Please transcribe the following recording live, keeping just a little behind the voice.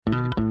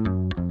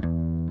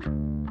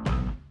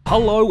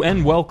Hello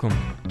and welcome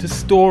to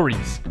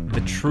Stories,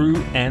 the True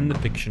and the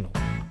Fictional.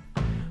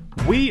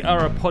 We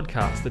are a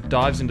podcast that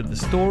dives into the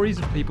stories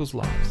of people's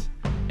lives,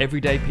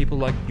 everyday people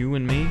like you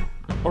and me,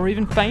 or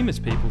even famous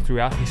people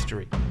throughout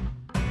history.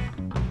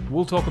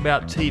 We'll talk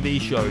about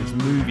TV shows,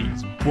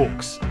 movies,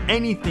 books,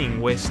 anything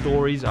where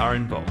stories are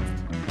involved.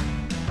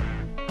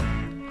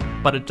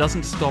 But it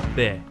doesn't stop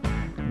there.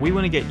 We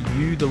want to get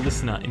you, the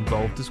listener,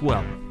 involved as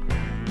well.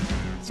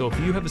 So if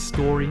you have a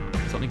story,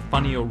 something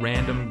funny or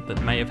random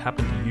that may have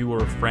happened to you or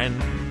a friend,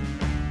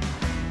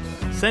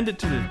 send it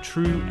to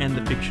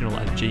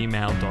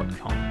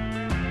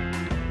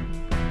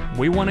thetrueandthefictional@gmail.com.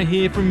 We want to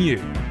hear from you.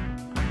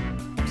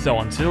 So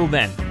until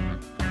then,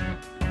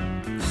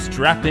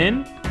 strap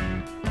in.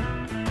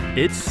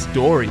 It's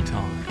story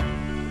time.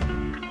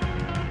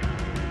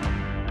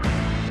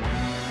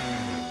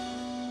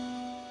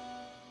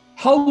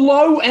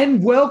 Hello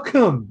and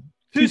welcome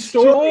To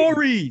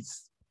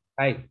Stories.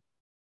 Hey,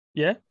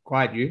 Yeah?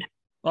 quiet you.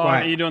 Oh,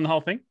 Quiet. are you doing the whole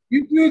thing?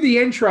 You do the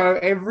intro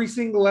every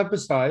single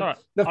episode. All right.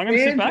 The I'm gonna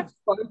sit fans back. have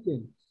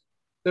spoken.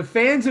 The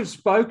fans have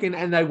spoken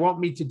and they want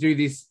me to do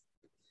this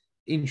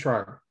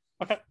intro.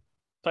 Okay.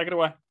 Take it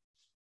away.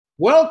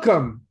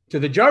 Welcome to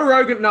the Joe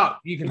Rogan. No,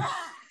 you can.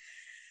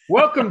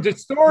 Welcome to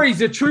Stories,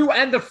 the True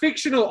and the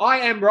Fictional. I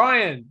am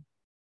Ryan.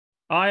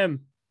 Is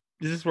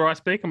this where I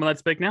speak? Am I allowed to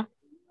speak now?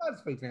 I'll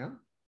speak now.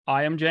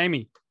 I am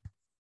Jamie.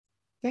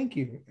 Thank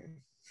you.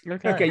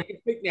 Okay. Okay, you can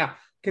speak now,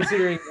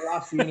 considering the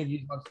last few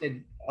interviews I've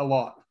said a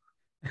lot.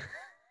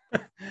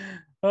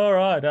 All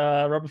right.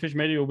 Rubberfish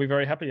Media will be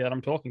very happy that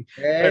I'm talking.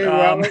 Hey, But,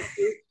 Robert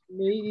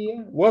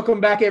Media. Welcome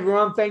back,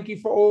 everyone. Thank you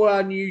for all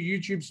our new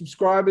YouTube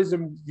subscribers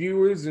and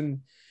viewers. And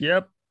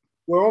Yep.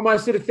 we're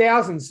almost at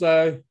 1,000.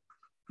 So,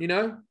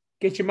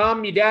 get your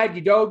mum, your dad,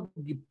 your dog,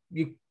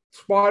 your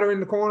spider in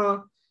the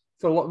corner.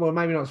 It's a lot. Well,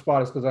 maybe not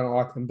spiders because I don't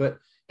like them, but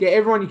get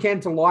everyone you can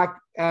to like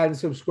and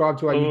subscribe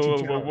to our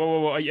YouTube channel.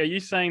 Whoa. Are you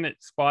saying that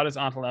spiders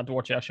aren't allowed to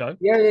watch our show?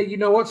 Yeah. You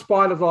know what?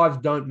 Spider lives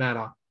don't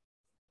matter.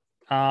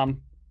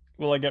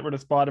 Will I get rid of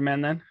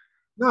Spider-Man then?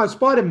 No,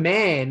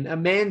 Spider-Man, a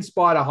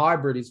man-spider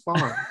hybrid is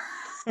fine.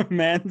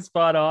 Man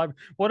Spider.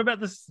 What about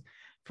this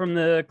from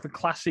the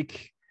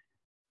classic,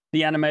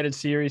 the animated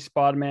series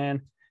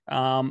Spider-Man?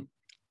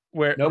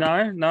 Where Nope.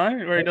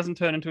 where he doesn't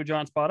turn into a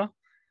giant spider?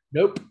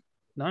 Nope.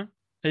 No,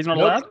 he's not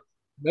Nope. allowed.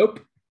 Nope.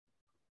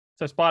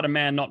 So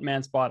Spider-Man, not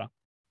Man Spider.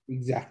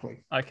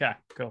 Exactly. Okay,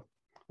 cool.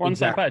 We're on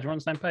Exactly. the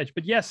same page.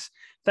 But yes,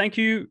 thank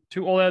you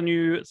to all our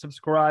new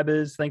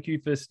subscribers. Thank you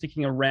for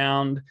sticking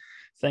around.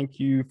 Thank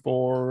you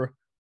for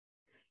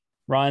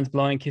Ryan's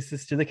blowing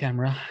kisses to the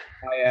camera.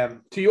 I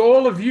am. To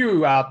all of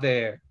you out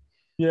there.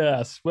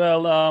 Yes.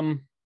 Well,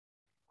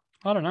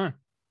 I don't know.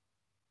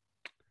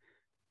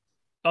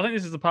 I think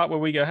this is the part where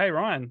we go, hey,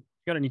 Ryan, you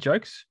got any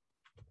jokes?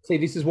 See,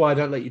 this is why I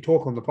don't let you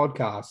talk on the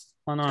podcast.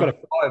 I know. It's got to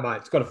flow, mate.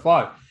 It's got to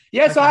flow.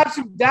 Yes, Okay. I have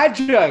some dad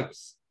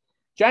jokes.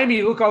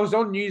 Jamie, look, I was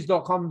on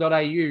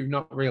news.com.au,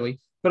 not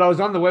really, but I was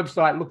on the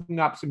website looking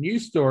up some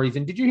news stories.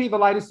 And did you hear the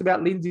latest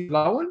about Lindsay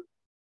Lohan?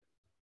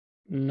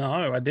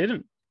 No, I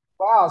didn't.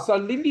 Wow. So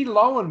Lindsay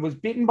Lohan was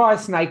bitten by a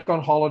snake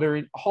on holiday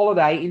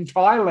in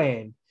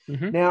Thailand.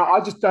 Mhm. Now, I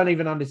just don't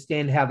even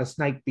understand how the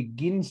snake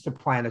begins to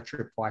plan a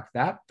trip like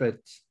that, but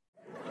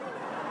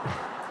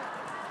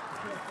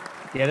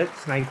get it?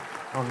 Snake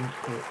on.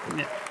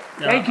 Yeah.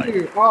 Thank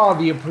you. Oh,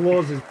 the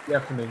applause is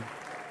deafening.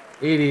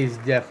 It is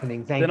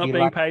deafening. Thank They're not you.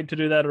 being paid to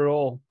do that at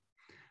all.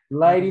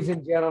 Ladies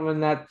and gentlemen,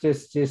 that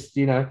just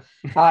you know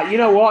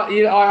what?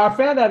 I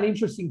found out an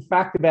interesting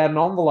fact about an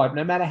envelope.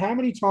 No matter how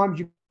many times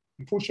you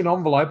push an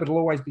envelope, it'll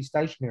always be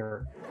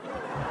stationary.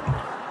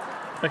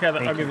 Okay,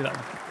 I'll you. give you that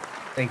one.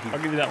 Thank you.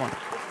 I'll give you that one.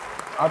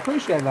 I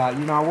appreciate that.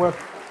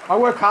 I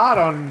work hard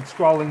on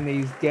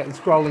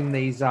scrolling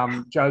these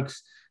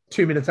jokes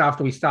 2 minutes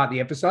after we start the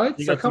episode.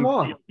 So come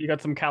on. You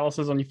got some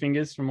calluses on your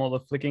fingers from all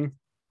the flicking.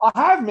 I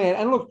have, man.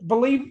 And look,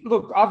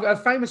 a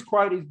famous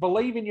quote is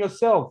believe in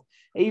yourself,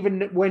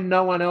 even when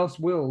no one else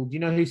will. Do you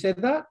know who said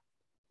that?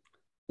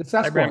 It's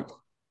Sasquatch. Abraham.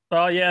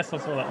 Oh, yes, I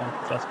saw that one.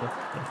 That's good.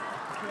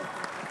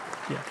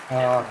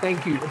 Yeah.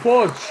 Thank you.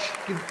 Applause.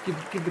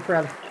 Give the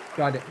crowd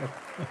guide.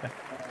 Okay.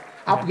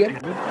 Up Okay, again.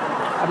 good.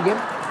 Up again.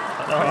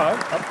 All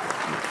right. Up.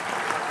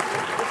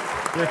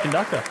 You're a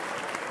conductor.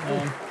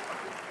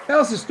 Tell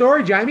us a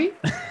story, Jamie.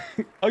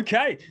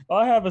 Okay,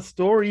 I have a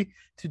story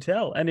to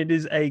tell, and it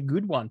is a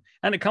good one,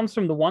 and it comes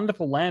from the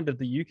wonderful land of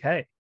the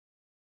UK.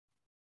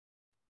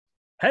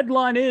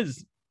 Headline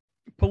is,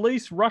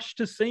 police rush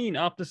to scene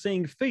after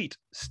seeing feet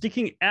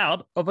sticking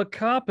out of a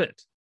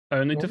carpet,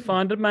 only to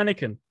find a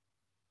mannequin.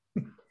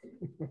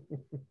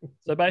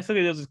 So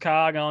basically, there's this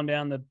car going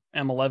down the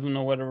M11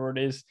 or whatever it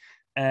is,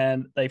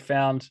 and they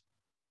found,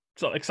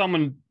 so like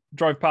someone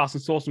drove past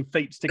and saw some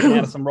feet sticking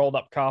out of some rolled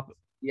up carpet.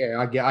 Yeah,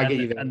 I get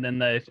you there. And then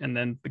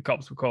the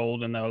cops were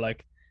called, and they were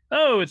like,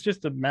 "Oh, it's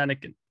just a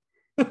mannequin."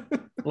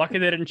 Lucky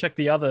they didn't check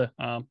the other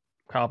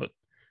carpet.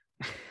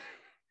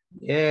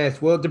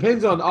 Yes, well, it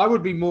depends on. I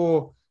would be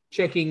more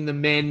checking the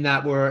men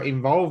that were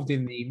involved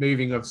in the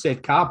moving of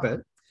said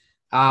carpet.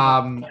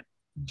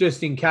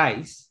 just in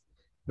case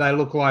they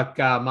look like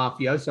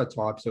mafioso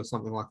types or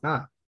something like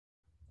that.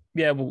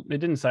 Yeah, well, it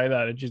didn't say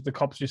that. It just the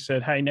cops just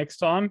said, "Hey, next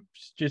time,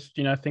 just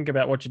think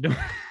about what you're doing."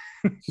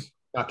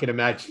 I can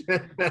imagine.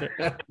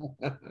 Yeah,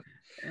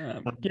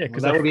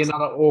 because that would be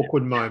another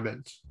awkward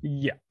moment.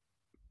 Yeah.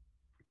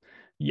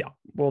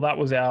 Well, that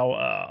was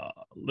our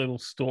little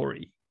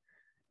story.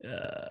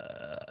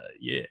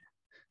 Yeah,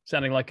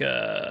 sounding like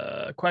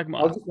a I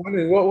quagmire. was just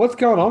wondering what's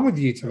going on with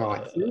you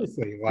tonight.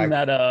 Seriously, like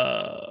that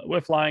we're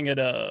flying at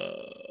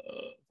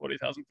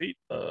 40,000 feet.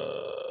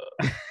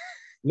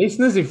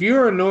 listeners, if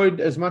you're annoyed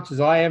as much as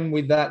I am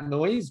with that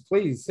noise,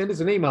 please send us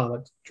an email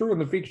at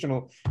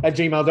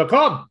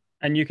trueandthefictional@gmail.com.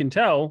 And you can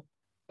tell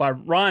by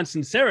Ryan's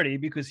sincerity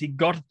because he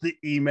got the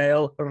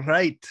email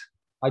right.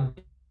 I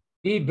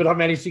did, but I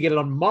managed to get it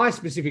on my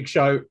specific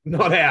show,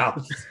 not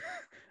ours.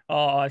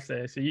 Oh, I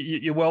see. So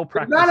you're well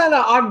practiced.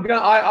 No. I'm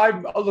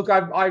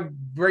going. I've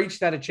reached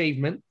that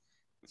achievement,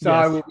 so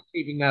Yes. I will be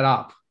keeping that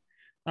up.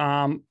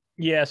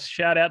 Yes.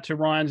 Shout out to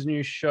Ryan's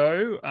new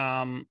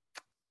show,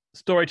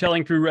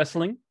 Storytelling Through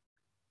Wrestling.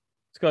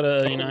 It's got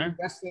a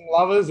wrestling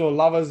lovers or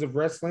lovers of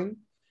wrestling.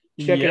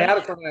 Check it Yep. out.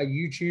 It's on our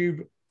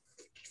YouTube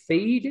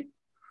feed.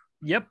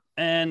 Yep.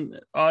 And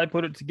I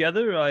put it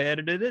together. I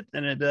edited it,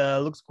 and it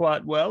looks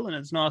quite well, and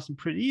it's nice and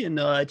pretty. And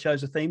I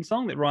chose a theme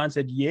song that Ryan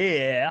said,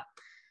 "Yeah."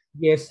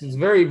 Yes, it's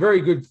very,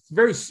 very good,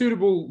 very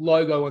suitable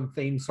logo and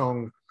theme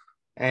song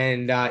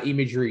and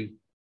imagery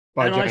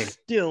by And I James.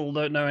 still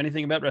don't know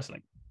anything about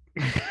wrestling.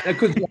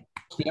 Because you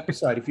watched the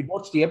episode. If you'd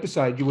watched the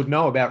episode, you would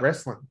know about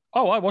wrestling.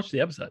 Oh, I watched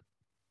the episode.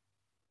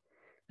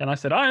 And I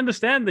said, I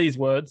understand these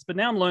words, but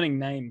now I'm learning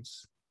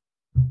names.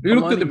 You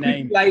looked at the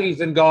learning big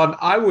ladies and gone,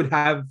 I would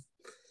have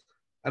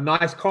a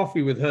nice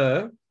coffee with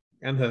her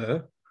and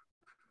her.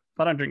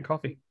 I don't drink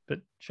coffee, but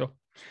sure.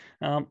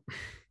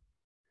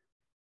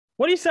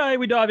 What do you say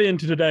we dive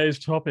into today's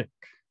topic?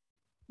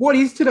 What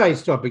is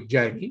today's topic,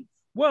 Jamie?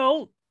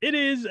 Well, it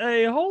is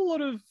a whole lot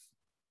of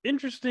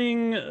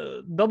interesting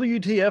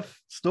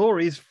WTF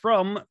stories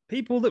from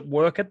people that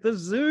work at the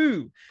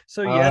zoo.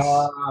 So, yes,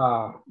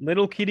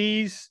 little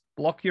kiddies,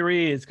 block your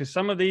ears because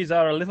some of these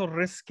are a little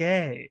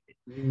risque.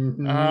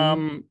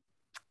 Mm-hmm.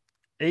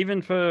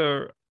 Even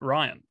for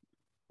Ryan.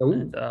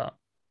 And,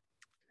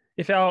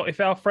 if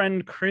our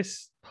friend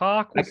Chris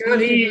Park I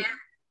can't hear you.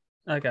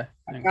 Okay.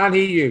 I can't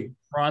hear you.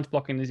 Ryan's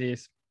blocking his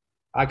ears.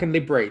 I can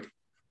lip read.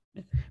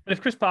 But if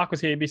Chris Park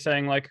was here, he'd be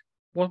saying, like,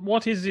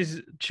 what is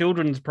his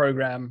children's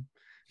program?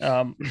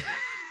 Well,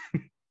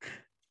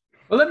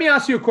 let me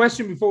ask you a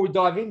question before we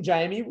dive in,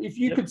 Jamie. If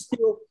you could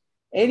steal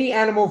any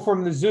animal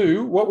from the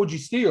zoo, what would you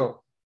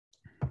steal?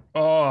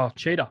 Oh,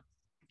 cheetah.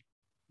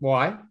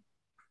 Why?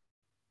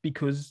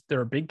 Because they're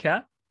a big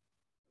cat.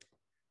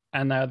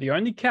 And they're the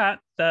only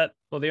the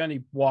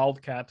only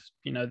wild cat,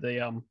 of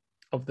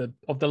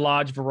the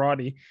large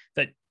variety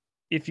that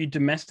if you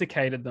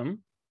domesticated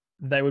them,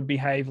 they would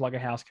behave like a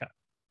house cat.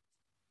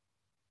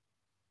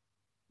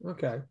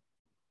 Okay.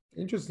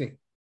 Interesting.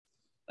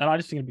 And I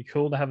just think it'd be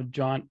cool to have a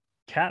giant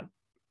cat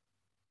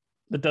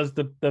that does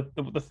the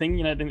thing,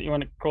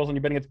 when it crawls on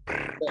your bed and gets...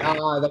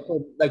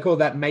 They call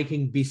that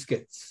making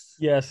biscuits.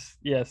 Yes,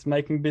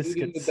 making biscuits.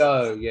 Eating the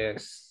dough,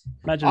 yes.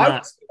 Imagine I that.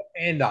 would steal a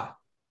panda.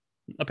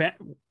 A panda?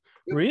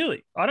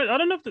 Really? I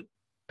don't know if the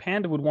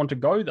panda would want to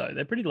go though.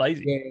 They're pretty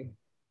lazy. Yeah.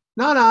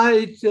 No.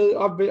 It's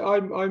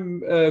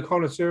I'm a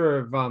connoisseur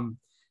of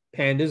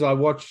pandas. I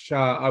watch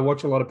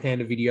a lot of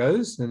panda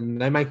videos,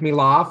 and they make me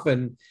laugh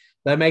and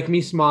they make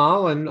me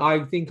smile. And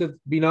I think it'd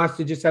be nice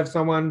to just have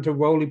someone to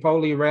roly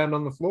poly around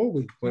on the floor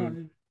with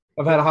when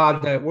I've had a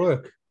hard day at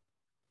work.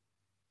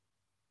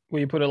 Will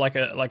you put it like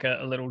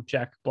a little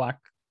Jack Black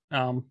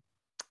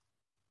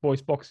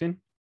voice box in?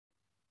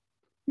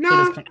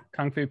 No,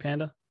 Kung Fu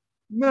Panda.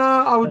 No,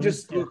 I would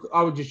just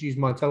use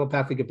my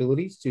telepathic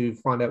abilities to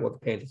find out what the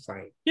panda's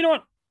saying. You know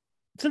what?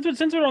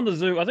 Since we're on the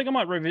zoo, I think I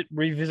might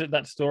revisit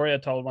that story I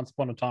told once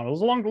upon a time. It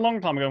was a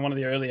long time ago in one of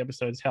the early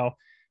episodes. How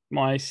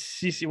my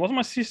sister, it wasn't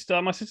my sister.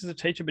 My sister's a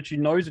teacher, but she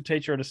knows a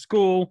teacher at a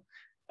school,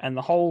 and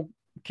the whole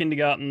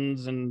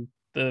kindergartens and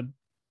the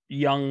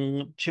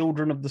young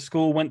children of the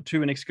school went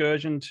to an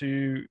excursion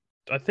to,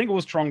 I think it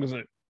was Taronga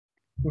Zoo.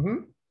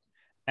 Mm-hmm.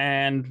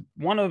 And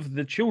one of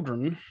the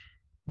children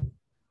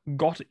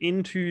got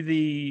into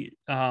the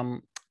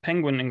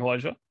penguin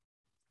enclosure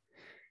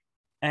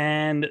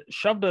and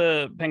shoved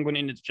a penguin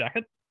in its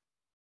jacket,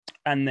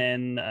 and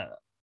then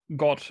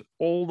got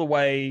all the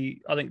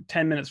way, I think,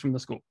 10 minutes from the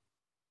school.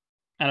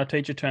 And a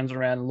teacher turns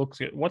around and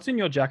looks at, what's in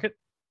your jacket?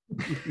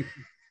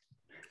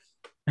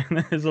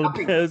 And there's a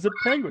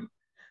penguin.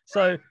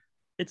 So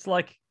it's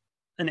like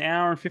an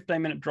hour and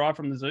 15-minute drive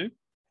from the zoo.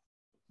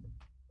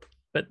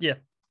 But yeah.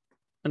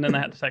 And then they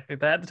had to take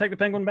the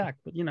penguin back.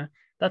 But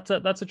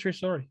that's a true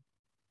story.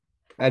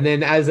 And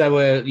then as they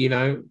were,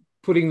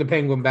 putting the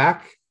penguin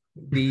back,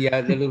 the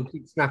little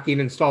kid snuck in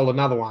and stole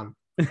another one.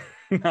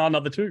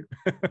 Another two.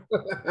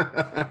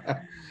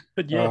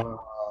 But yeah,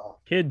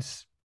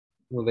 kids.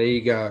 Well, there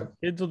you go.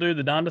 Kids will do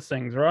the darndest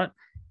things, right?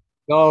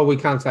 Oh, we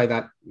can't say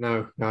that.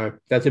 No.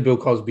 That's a Bill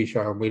Cosby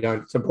show, and we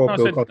don't support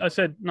Bill Cosby. I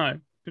said no.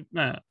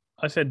 No,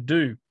 I said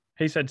do.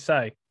 He said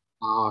say.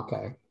 Oh,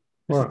 okay.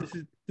 This, All is right. this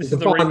is this There's is a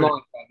the fine reboot.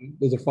 line, David.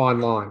 There's a fine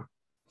line.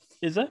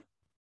 Is there?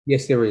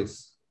 Yes, there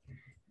is.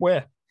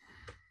 Where?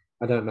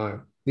 I don't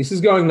know. This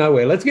is going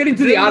nowhere. Let's get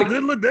into the article.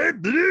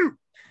 Um,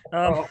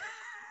 Oh.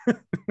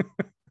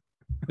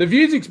 The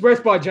views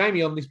expressed by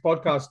Jamie on this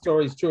podcast,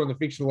 Stories True and the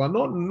Fictional, are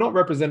not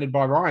represented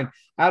by Ryan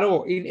at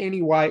all in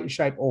any way,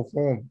 shape, or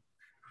form.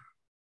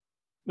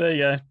 There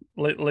you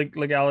go.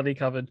 Legality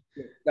covered.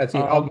 That's it.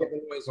 I'll get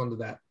the lawyers onto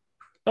that.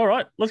 All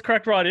right, let's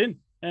crack right in.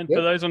 And Yep.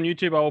 for those on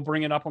YouTube, I will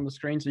bring it up on the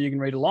screen so you can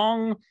read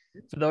along.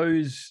 For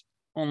those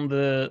on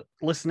the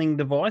listening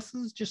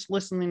devices, just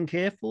listen in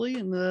carefully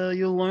and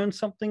you'll learn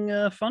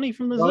something funny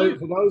from the zoo.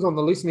 For those on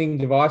the listening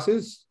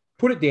devices,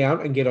 put it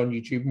down and get on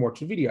YouTube and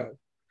watch the video.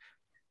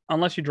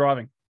 Unless you're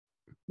driving.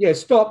 Yeah,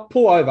 stop,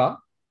 pull over,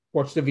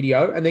 watch the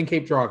video, and then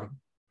keep driving.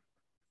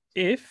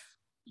 If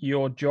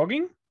you're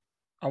jogging,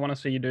 I want to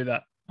see you do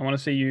that. I want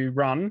to see you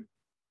run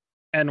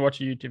and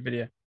watch a YouTube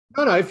video.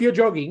 No, if you're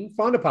jogging,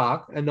 find a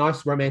park, a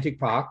nice romantic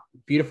park,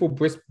 beautiful,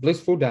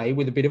 blissful day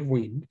with a bit of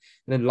wind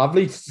and a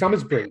lovely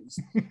summer's breeze,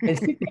 and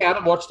sit down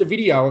and watch the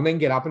video and then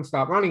get up and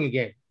start running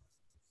again.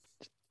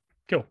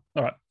 Cool.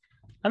 All right.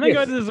 And then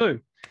Yes. go to the zoo.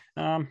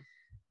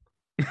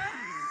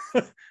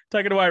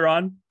 Take it away,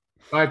 Ryan.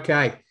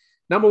 Okay.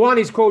 Number one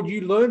is called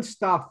You Learn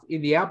Stuff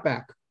in the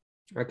Outback.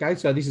 Okay,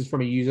 so this is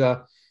from a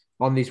user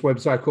on this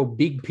website called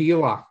Big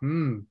Peeler.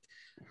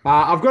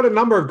 I've got a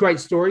number of great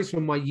stories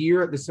from my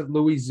year at the St.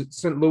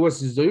 Louis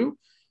Zoo.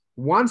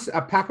 Once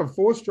a pack of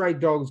 4 stray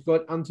dogs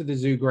got onto the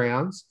zoo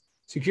grounds.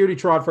 Security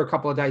tried for a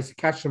couple of days to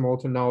catch them all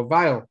to no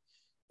avail.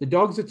 The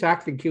dogs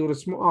attacked and killed a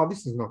small... Oh,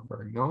 this is not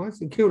very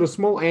nice. And killed a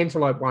small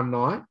antelope one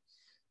night.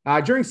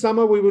 During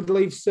summer, we would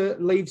leave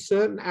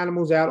certain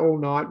animals out all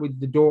night with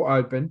the door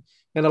open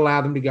and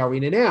allow them to go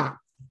in and out.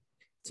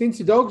 Since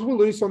the dogs were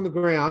loose on the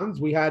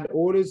grounds, we had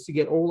orders to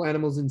get all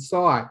animals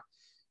inside.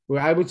 We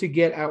were able to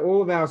get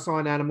all of our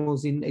assigned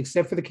animals in,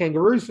 except for the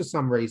kangaroos for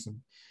some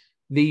reason.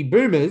 The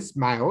boomers,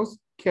 males,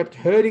 kept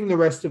herding the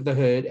rest of the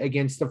herd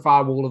against the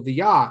far wall of the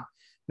yard.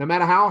 No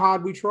matter how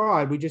hard we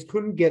tried, we just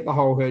couldn't get the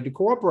whole herd to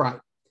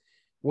cooperate.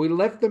 We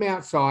left them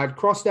outside,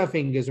 crossed our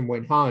fingers, and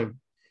went home.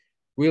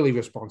 Really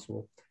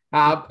responsible.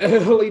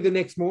 Early the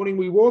next morning,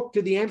 we walked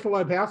to the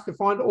antelope house to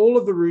find all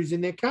of the roos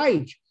in their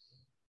cage.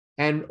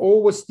 And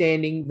all were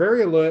standing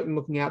very alert and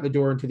looking out the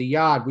door into the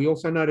yard. We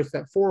also noticed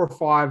that 4 or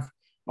 5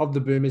 of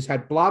the boomers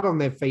had blood on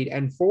their feet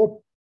and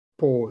 4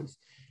 paws.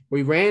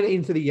 We ran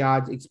into the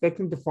yards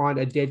expecting to find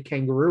a dead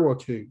kangaroo or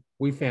 2.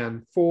 We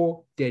found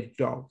 4 dead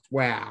dogs.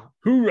 Wow.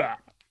 Hoorah.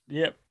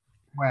 Yep.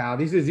 Wow.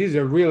 This is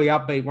a really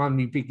upbeat one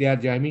you picked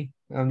out, Jamie.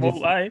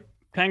 Hey,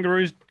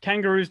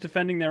 kangaroos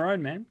defending their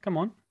own, man. Come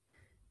on.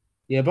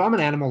 Yeah, but I'm an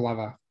animal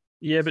lover.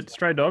 Yeah, but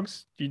stray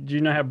dogs, do you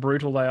know how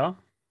brutal they are?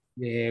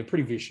 Yeah,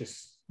 pretty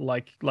vicious.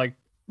 Like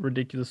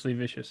ridiculously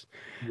vicious.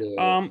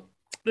 Yeah.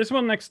 This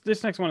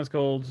next one is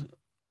called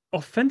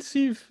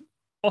Offensive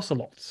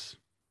Ocelots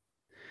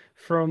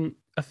from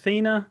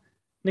Athena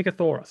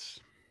Nicothoris.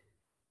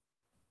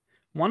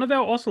 One of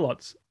our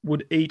ocelots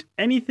would eat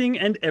anything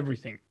and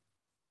everything.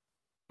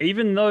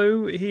 Even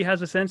though he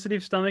has a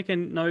sensitive stomach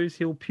and knows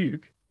he'll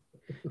puke,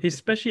 his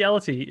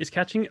speciality is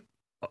catching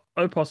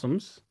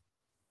opossums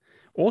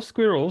or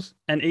squirrels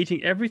and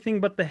eating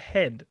everything but the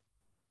head,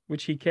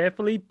 which he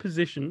carefully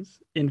positions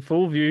in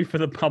full view for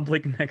the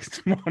public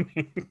next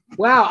morning.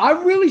 Wow, I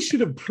really should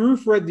have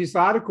proofread this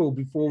article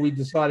before we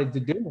decided to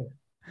do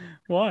it.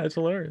 Why? It's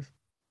hilarious.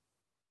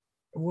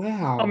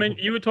 Wow. I mean,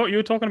 you were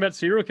talking about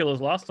serial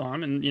killers last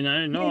time, and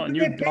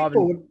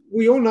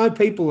we all know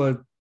people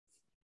are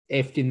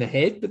effed in the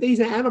head, but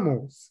these are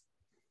animals.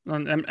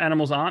 And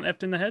animals aren't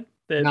effed in the head.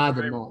 They're not.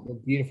 They're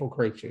beautiful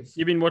creatures.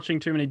 You've been watching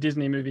too many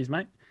Disney movies,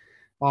 mate.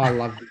 Oh, I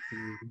love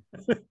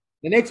this.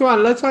 The next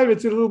one, let's hope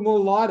it's a little more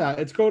lighter.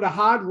 It's called A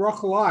Hard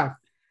Rock Life.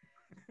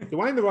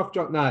 Dwayne the Rock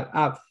Johnson.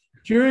 No.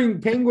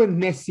 During penguin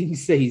nesting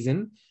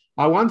season,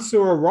 I once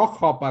saw a rock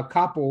hopper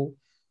couple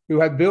who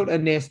had built a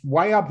nest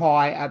way up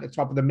high at the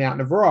top of the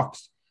mountain of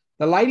rocks.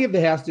 The lady of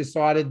the house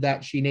decided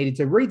that she needed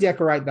to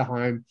redecorate the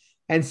home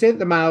and sent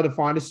the male to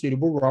find a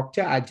suitable rock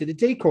to add to the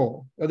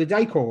decor, or the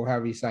decor,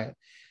 however you say it.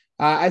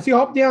 As he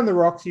hopped down the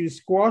rocks, he was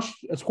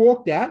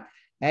squawked at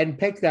and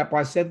pecked at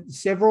by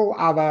several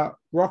other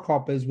rock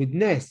hoppers with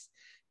nests,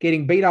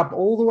 getting beat up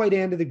all the way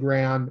down to the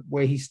ground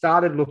where he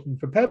started looking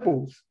for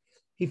pebbles.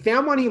 He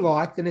found one he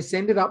liked and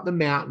ascended up the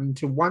mountain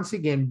to once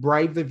again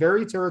brave the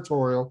very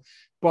territorial,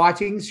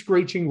 biting,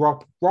 screeching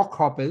rock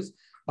hoppers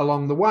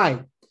along the way.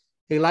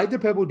 He laid the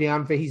pebble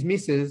down for his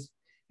missus,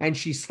 and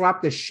she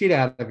slapped the shit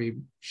out of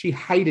him. She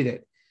hated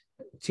it.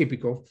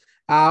 Typical.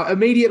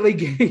 Immediately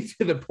getting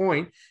to the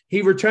point,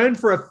 he returned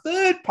for a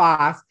third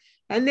pass,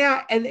 and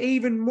now an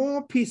even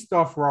more pissed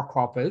off rock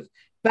hoppers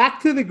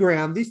back to the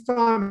ground. This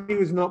time he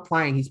was not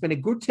playing. He spent a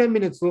good 10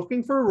 minutes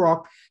looking for a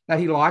rock that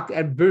he liked,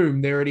 and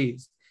boom, there it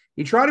is.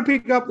 He tried to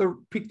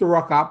pick the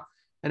rock up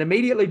and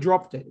immediately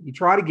dropped it. He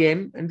tried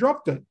again and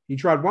dropped it. He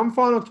tried one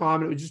final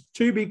time, and it was just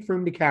too big for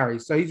him to carry.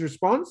 So his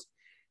response,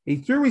 he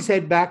threw his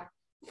head back,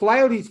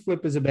 flailed his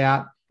flippers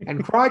about,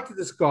 and cried to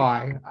the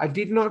sky. I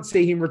did not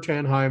see him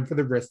return home for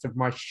the rest of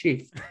my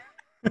shift.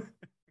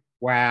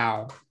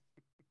 Wow.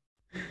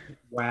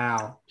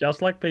 Wow.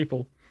 Just like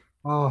people.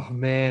 Oh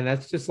man,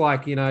 that's just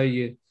like,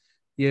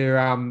 you're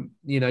on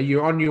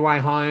your way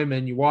home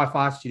and your wife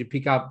asks you to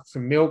pick up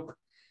some milk,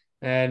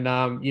 and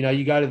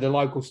you go to the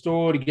local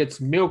store to get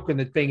some milk and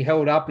it's being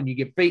held up and you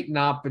get beaten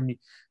up, and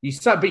you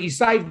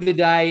save the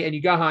day and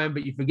you go home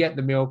but you forget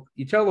the milk.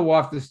 You tell the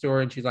wife the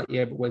story and she's like,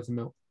 yeah, but where's the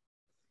milk?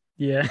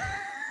 Yeah.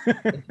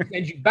 And she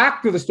sends you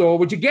back to the store,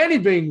 which again is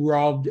being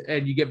robbed,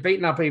 and you get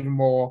beaten up even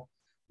more.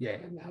 Yeah,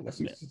 no, that's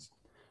just,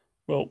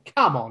 Well,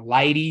 come on,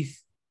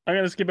 ladies. I'm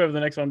going to skip over the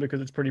next one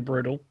because it's pretty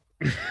brutal.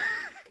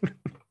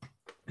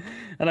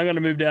 And I'm going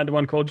to move down to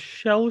one called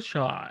Shell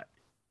Shy.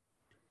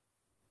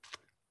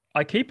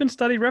 I keep and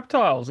study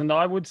reptiles, and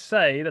I would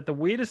say that the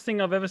weirdest thing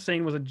I've ever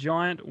seen was a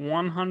giant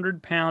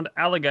 100-pound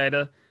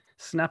alligator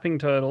snapping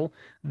turtle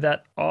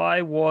that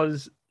I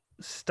was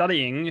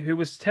studying who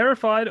was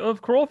terrified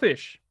of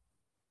crawfish.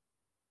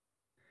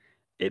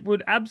 It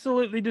would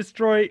absolutely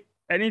destroy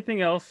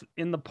anything else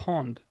in the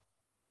pond,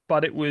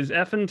 but it was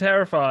effing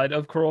terrified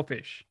of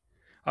crawfish.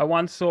 I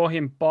once saw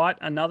him bite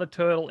another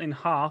turtle in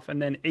half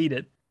and then eat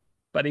it,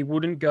 but he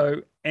wouldn't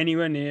go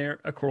anywhere near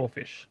a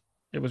crawfish.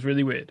 It was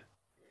really weird.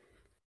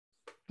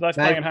 For those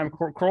playing at home,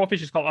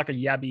 crawfish is called like a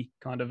yabby,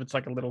 kind of. It's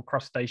like a little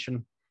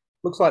crustacean.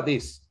 Looks like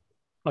this.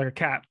 Like a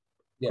cat.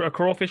 Yep. A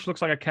crawfish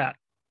looks like a cat.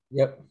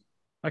 Yep.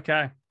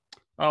 Okay.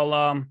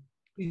 I'll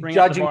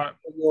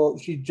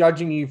she's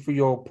judging you for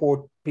your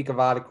poor pick of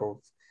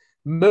articles.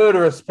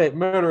 Murderous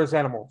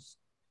animals.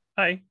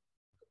 Hey,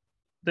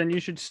 then you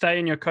should stay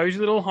in your cozy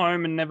little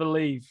home and never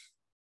leave.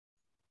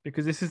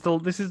 Because this is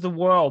the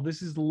world.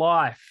 This is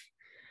life.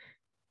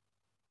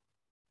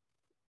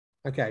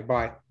 Okay,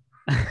 bye.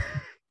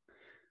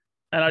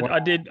 And I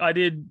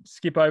did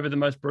skip over the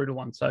most brutal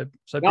one. So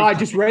no, I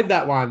just read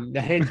that one.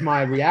 Hence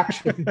my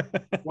reaction.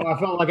 Well, I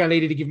felt like I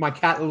needed to give my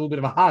cat a little bit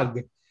of a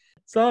hug.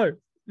 So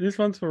this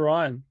one's for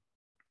Ryan.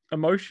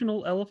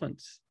 Emotional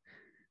elephants.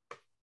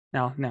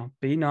 Now,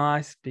 be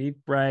nice, be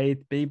brave,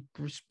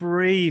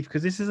 breathe,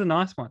 because this is a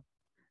nice one.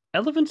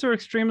 Elephants are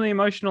extremely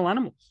emotional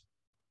animals.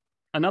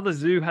 Another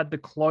zoo had to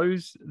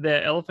close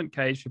their elephant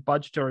cage for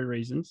budgetary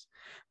reasons,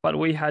 but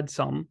we had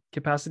some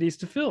capacities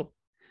to fill.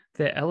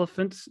 Their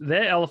elephants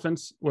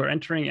were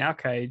entering our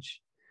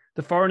cage.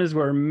 The foreigners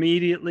were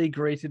immediately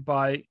greeted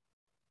by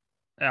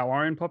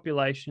our own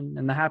population,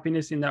 and the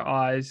happiness in their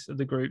eyes of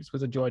the groups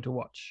was a joy to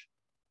watch.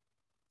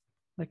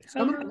 Like,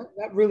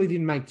 that really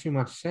didn't make too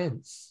much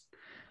sense.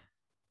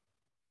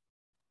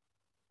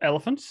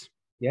 Elephants,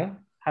 yeah,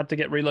 had to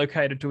get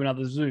relocated to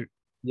another zoo.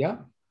 Yeah,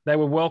 they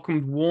were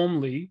welcomed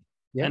warmly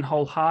and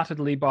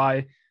wholeheartedly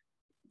by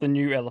the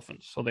new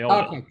elephants or the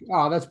old. Okay.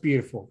 Oh, that's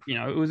beautiful.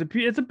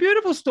 It's a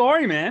beautiful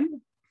story,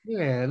 man.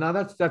 Yeah, no,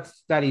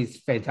 that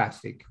is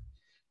fantastic.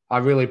 I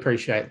really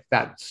appreciate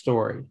that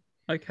story.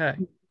 Okay.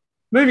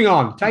 Moving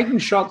on, taking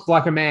shots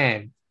like a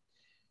man.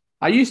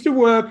 I used to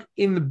work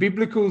in the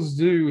Biblical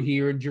Zoo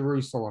here in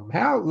Jerusalem.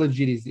 How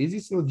legit is this? Is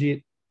this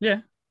legit? Yeah.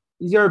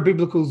 Is there a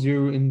Biblical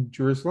Zoo in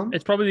Jerusalem?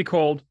 It's probably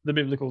called the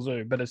Biblical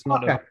Zoo, but it's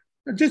not. Okay.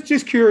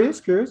 Just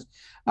curious.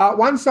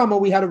 One summer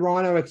we had a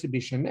rhino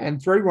exhibition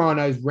and 3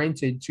 rhinos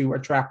rented to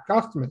attract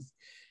customers.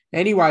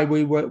 Anyway,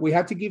 we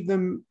had to give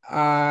them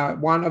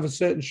one of a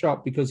certain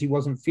shot because he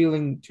wasn't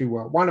feeling too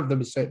well. One of them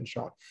a certain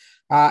shot.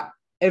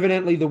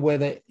 Evidently, the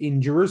weather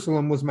in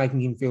Jerusalem was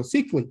making him feel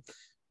sickly.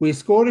 We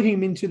escorted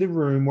him into the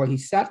room where he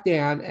sat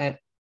down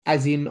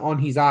as in on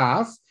his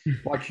ass,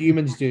 like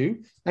humans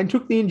do, and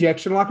took the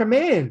injection like a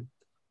man.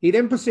 He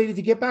then proceeded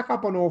to get back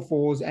up on all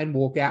fours and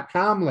walk out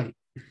calmly.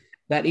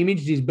 That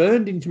image is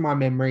burned into my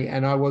memory,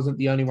 and I wasn't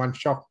the only one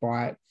shocked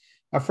by it.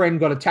 A friend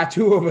got a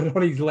tattoo of it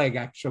on his leg,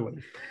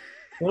 actually.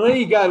 Well, there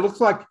you go.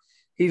 Looks like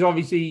he's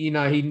obviously,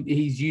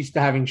 he's used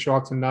to having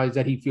shots and knows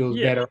that he feels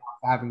better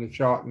after having a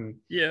shot and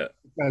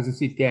goes and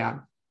sit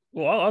down.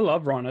 Well, I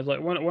love rhinos.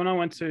 Like when I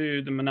went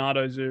to the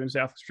Monado Zoo in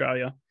South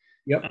Australia,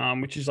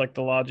 which is like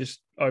the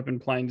largest open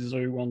plains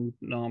zoo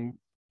on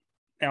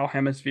our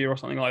hemisphere or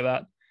something like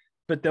that.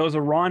 But there was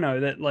a rhino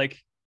that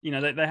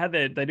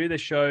they do their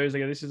shows. They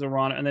go, this is a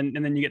rhino, and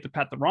then you get to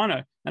pat the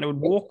rhino, and it would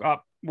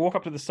walk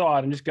up to the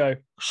side and just go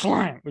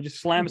slam. It would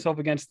just slam itself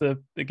against the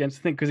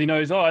thing because he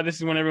knows, this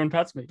is when everyone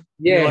pats me.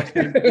 Yeah,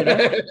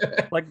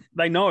 like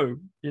they know,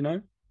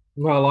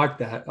 Well, I like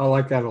that. I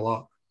like that a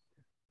lot.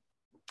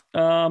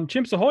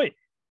 Chimps ahoy!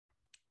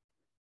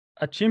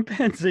 A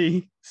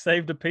chimpanzee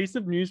saved a piece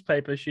of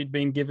newspaper she'd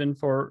been given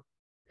for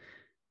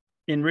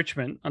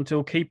enrichment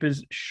until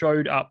keepers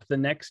showed up the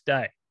next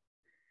day.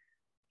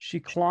 She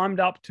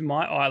climbed up to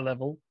my eye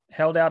level,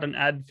 held out an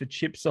ad for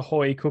Chips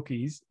Ahoy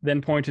cookies,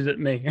 then pointed at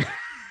me.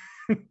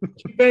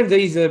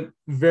 Chimpanzees are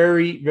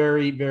very,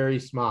 very, very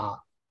smart.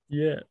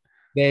 Yeah.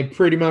 They're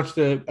pretty much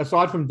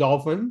aside from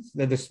dolphins,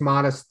 they're the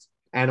smartest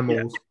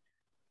animals.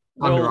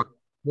 Yeah.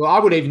 Well, I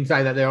would even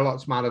say that they're a lot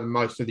smarter than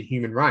most of the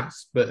human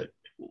race, but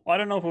I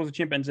don't know if it was a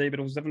chimpanzee, but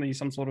it was definitely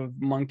some sort of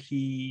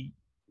monkey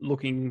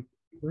looking,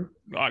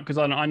 because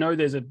I know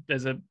there's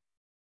a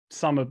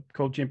some are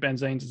called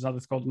chimpanzees, and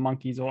others called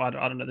monkeys, or I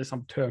don't know. There's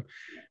some term,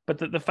 but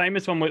the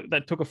famous one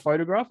that took a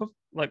photograph of,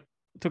 like,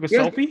 took a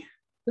selfie.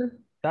 Yeah.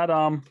 That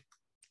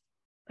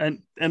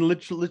and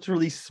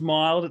literally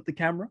smiled at the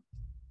camera.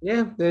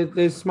 Yeah,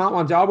 there's smart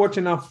ones. I watch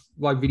enough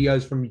like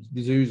videos from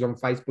the zoos on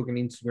Facebook and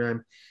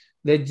Instagram.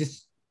 They're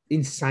just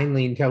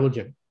insanely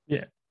intelligent.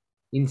 Yeah.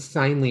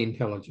 Insanely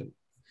intelligent.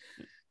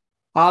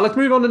 Let's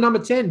move on to number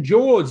 10,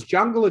 Jaws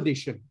Jungle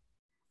Edition.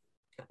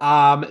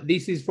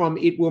 This is from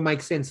It Will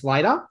Make Sense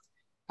Later.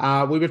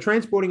 We were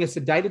transporting a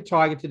sedated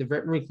tiger to the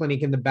veterinary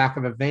clinic in the back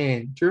of a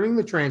van. During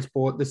the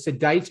transport, the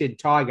sedated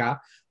tiger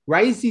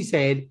raised his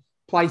head,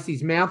 placed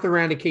his mouth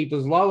around to keep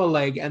his lower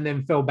leg, and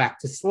then fell back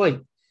to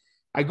sleep.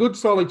 A good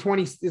solid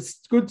 20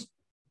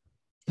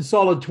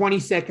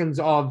 seconds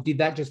of did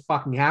that just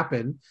fucking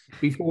happen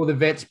before the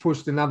vets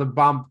pushed another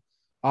bump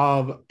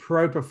of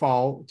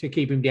propofol to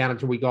keep him down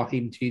until we got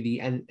him to the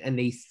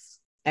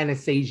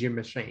anesthesia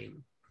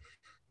machine.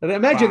 But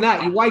imagine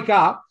that. You wake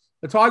up,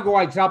 the tiger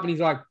wakes up and he's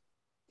like...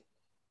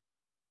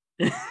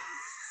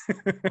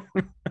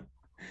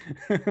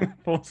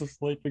 falls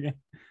asleep again.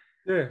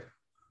 Yeah.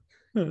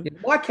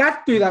 My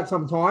cats do that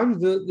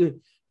sometimes.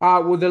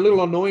 With the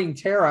little annoying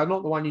terror,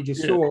 not the one you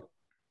just saw.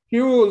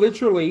 She will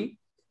literally,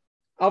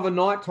 of a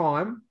night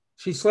time,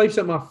 she sleeps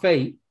at my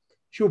feet.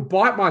 She'll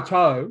bite my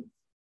toe.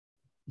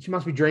 She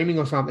must be dreaming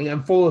or something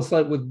and fall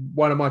asleep with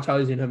one of my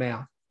toes in her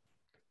mouth.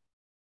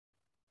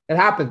 It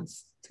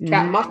happens.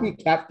 Must be a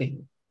cat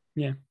thing.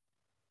 Yeah.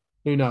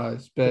 Who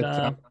knows? But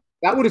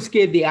that would have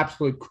scared the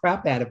absolute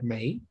crap out of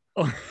me.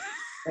 I think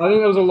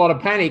there was a lot of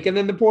panic. And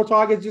then the poor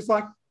tiger's just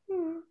like...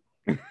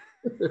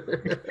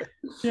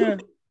 Yeah.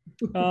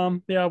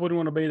 I wouldn't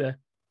want to be there.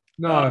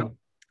 No.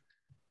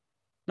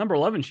 Number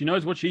 11, she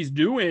knows what she's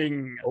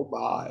doing. Oh,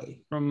 my.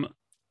 From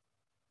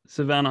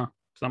Savannah,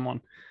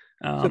 someone.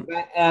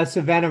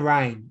 Savannah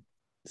Rain.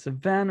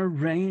 Savannah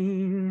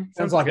Rain.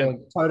 Sounds like a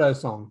Toto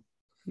song.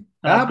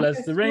 God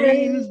bless the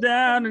rains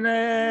down in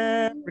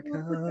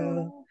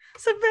Africa.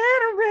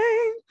 Savannah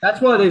Rain.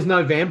 That's why there's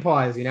no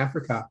vampires in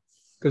Africa,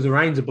 because the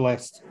rains are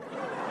blessed.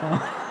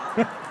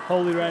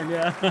 Holy rain,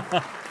 yeah.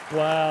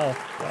 Wow.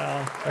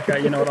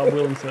 Okay, you know what? I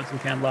will insert some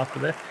canned laughter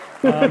there.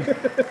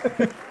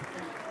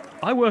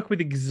 I work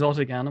with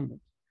exotic animals.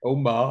 Oh,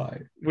 my.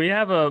 We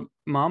have a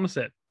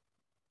marmoset,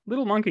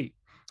 little monkey,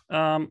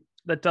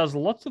 that does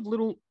lots of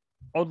little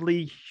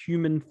oddly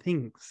human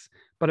things.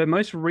 But her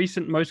most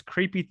recent, most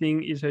creepy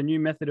thing is her new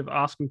method of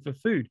asking for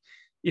food.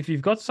 If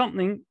you've got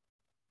something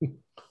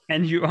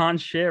and you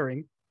aren't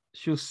sharing,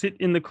 she'll sit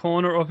in the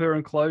corner of her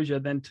enclosure,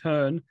 then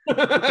turn, look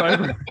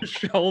over her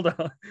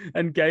shoulder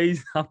and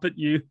gaze up at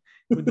you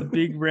with the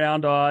big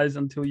round eyes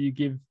until you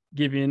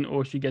give in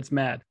or she gets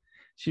mad.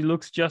 She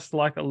looks just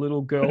like a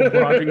little girl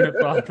bribing her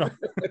father.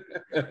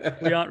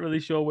 We aren't really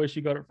sure where she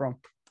got it from.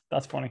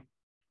 That's funny.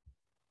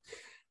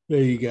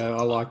 There you go.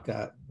 I like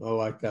that. I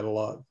like that a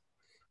lot.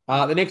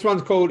 The next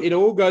one's called It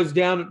All Goes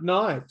Down at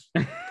Night.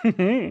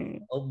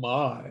 Oh,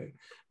 my.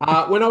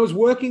 When I was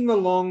working the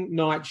long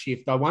night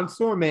shift, I once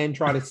saw a man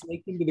try to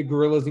sneak into the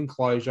gorilla's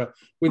enclosure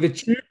with a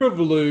tube of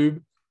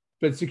lube,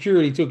 but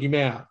security took him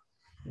out.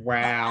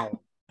 Wow.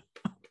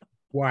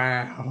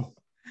 Yeah,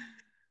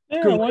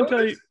 gorillas? I won't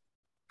tell you.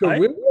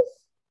 Gorillas?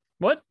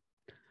 What?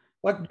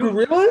 Like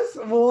gorillas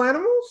of all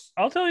animals?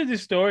 I'll tell you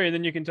this story and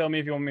then you can tell me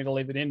if you want me to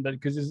leave it in, but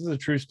because this is a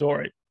true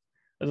story.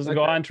 There's a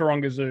guy in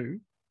Taronga Zoo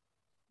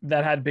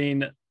that had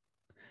been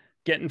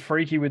getting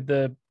freaky with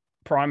the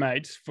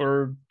primates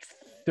for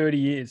 30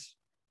 years.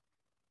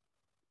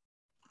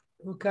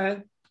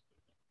 Okay.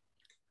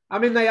 I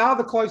mean, they are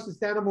the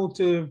closest animal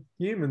to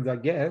humans, I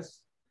guess.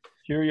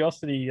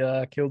 Curiosity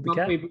killed the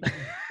cat.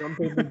 Some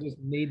people just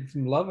need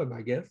some loving,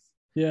 I guess.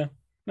 Yeah.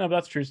 No, but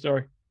that's a true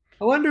story.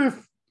 I wonder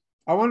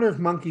if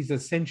monkeys are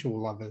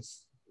sensual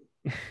lovers.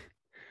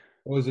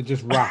 Or is it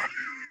just rough?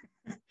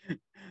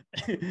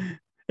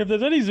 If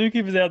there's any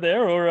zookeepers out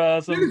there or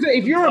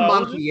if you're a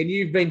monkey and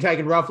you've been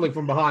taken roughly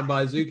from behind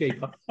by a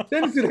zookeeper,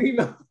 send us an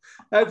email.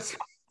 That's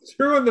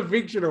true and the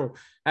fictional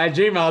at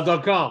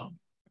gmail.com.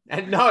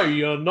 And no,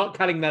 you're not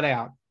cutting that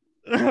out.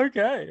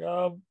 Okay.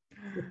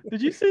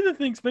 Did you see the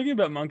thing, speaking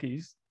about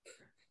monkeys,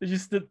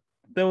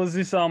 there was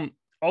this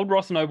old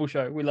Ross Noble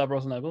show. We love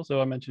Ross Noble,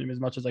 so I mention him as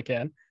much as I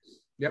can.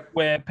 Yep.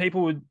 Where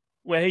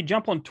he'd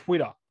jump on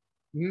Twitter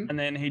and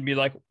then he'd be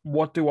like,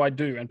 what do I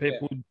do? And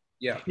people would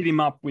hit him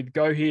up with,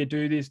 go here,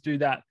 do this, do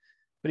that.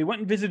 But he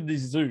went and visited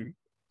this zoo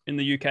in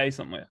the UK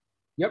somewhere.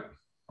 Yep.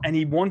 And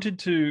he wanted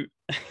to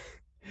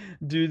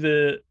do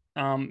the,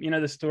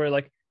 the story,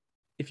 like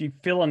if you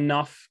get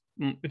enough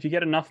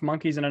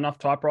monkeys and enough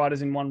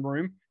typewriters in one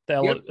room,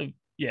 they'll,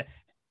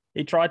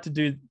 he tried to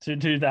do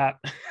that.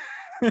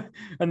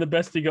 And the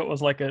best he got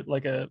was like a.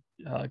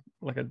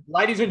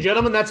 Ladies and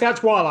gentlemen, that's how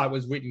Twilight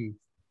was written.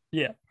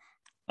 Yeah.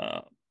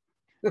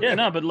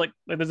 But like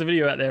there's a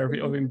video out there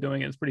of him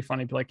doing it. It's pretty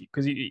funny, like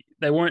because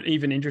they weren't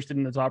even interested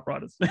in the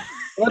typewriters.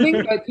 Well,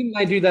 I think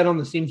they do that on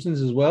The Simpsons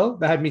as well.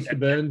 They had Mr.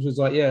 Burns was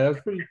like, that was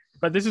pretty.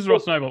 But this is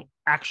Ross Noble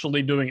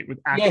actually doing it with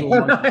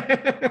actual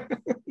monkeys.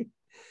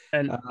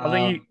 And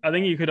I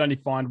think you could only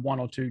find one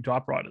or two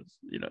typewriters,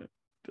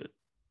 But,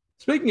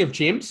 speaking of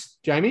chimps,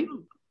 Jamie.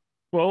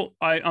 well,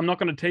 I'm not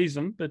going to tease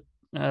them, but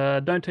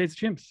don't tease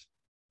the chimps.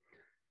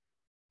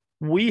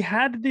 We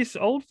had this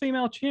old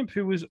female chimp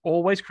who was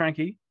always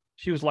cranky.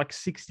 She was like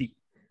 60.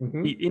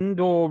 Mm-hmm. The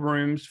indoor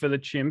rooms for the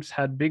chimps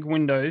had big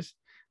windows,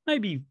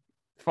 maybe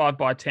 5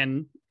 by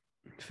 10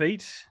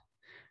 feet,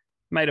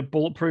 made of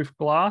bulletproof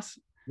glass.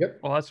 Yep.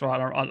 Oh, that's right.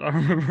 I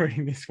remember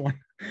reading this one.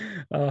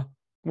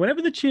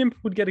 Whenever the chimp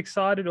would get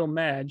excited or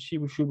mad, she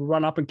would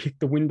run up and kick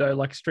the window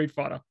like a Street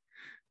Fighter.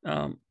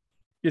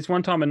 This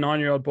one time, a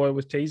 9-year-old boy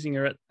was teasing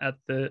her at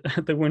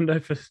the window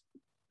for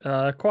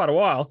quite a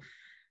while,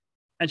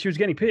 and she was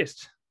getting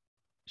pissed.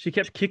 She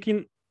kept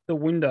kicking the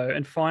window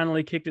and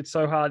finally kicked it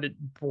so hard it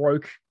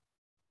broke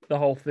the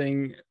whole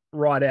thing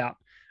right out.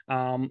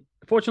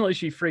 Fortunately,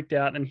 she freaked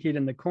out and hid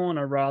in the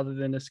corner rather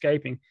than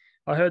escaping.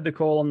 I heard the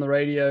call on the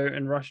radio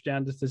and rushed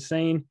down to the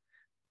scene.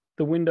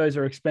 The windows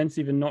are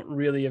expensive and not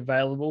really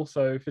available,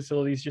 so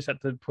facilities just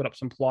had to put up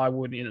some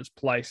plywood in its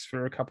place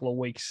for a couple of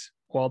weeks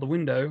while the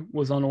window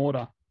was on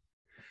order.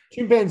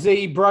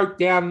 Chimpanzee broke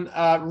down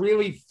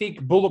really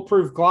thick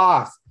bulletproof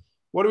glass.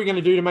 What are we going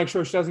to do to make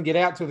sure she doesn't get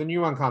out till the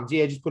new one comes?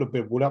 Yeah, just put a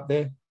bit of wood up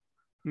there.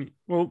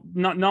 Well,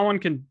 no one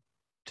can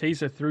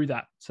tease her through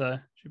that, so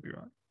should be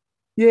right.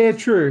 Yeah,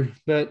 true.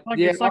 But Like,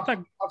 yeah, it's like that.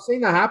 I've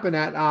seen that happen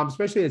at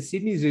especially at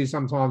Sydney Zoo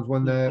sometimes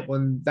when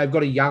they've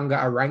got a younger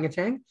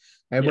orangutan,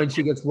 and when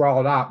she gets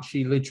rolled up,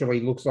 she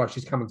literally looks like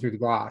she's coming through the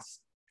glass.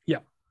 Yeah.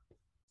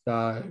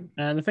 So,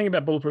 and the thing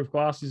about bulletproof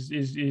glass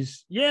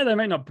is yeah, they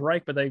may not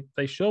break, but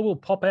they sure will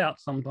pop out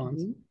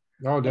sometimes.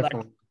 oh,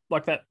 definitely.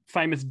 Like that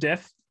famous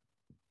death,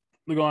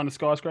 the guy on the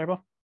skyscraper.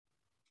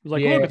 He was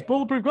like, Yeah. look, it's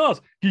bulletproof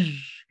glass.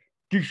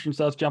 And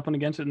starts jumping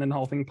against it, and then the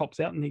whole thing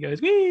pops out, and he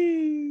goes,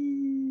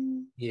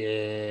 wee.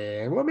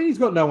 Yeah. Well, I mean, he's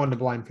got no one to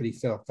blame for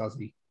himself, does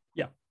he?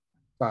 Yeah.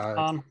 So,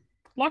 I'd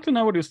like to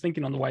know what he was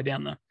thinking on the way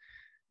down there.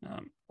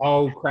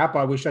 oh crap!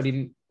 I wish I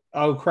didn't.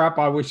 Oh crap!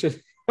 I wish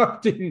I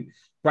didn't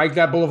break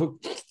that bullet.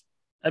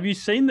 Have you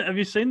seen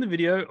the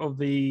video of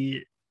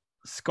the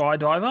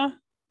skydiver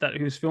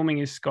who was filming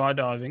his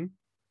skydiving,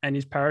 and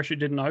his parachute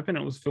didn't open?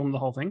 It was filmed the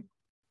whole thing,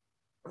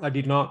 I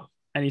did not.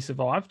 and he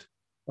survived.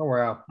 Oh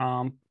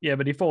wow! Yeah,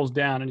 but he falls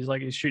down, and he's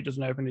like, his chute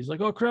doesn't open. He's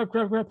like, oh crap,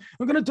 I'm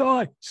gonna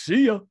die.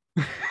 See ya.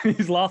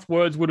 His last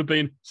words would have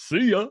been,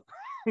 see ya.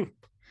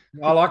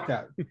 I like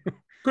that.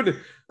 Could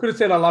have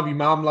said I love you,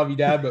 mom, love you,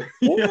 dad, but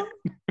Yeah.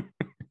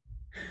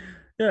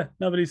 Yeah,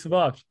 nobody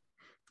survived.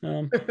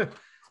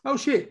 oh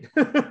shit!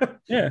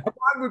 Yeah,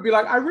 Mine would be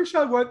like, I wish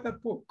I wrote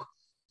that book.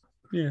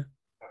 yeah.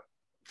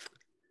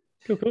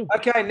 Cool.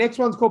 Okay, next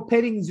one's called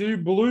Petting Zoo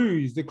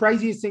Blues. The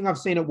craziest thing I've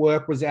seen at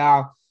work was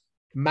our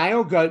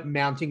male goat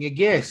mounting a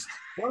guest.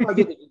 Why don't I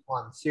get this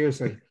one?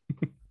 Seriously.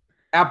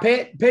 Our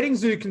petting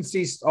zoo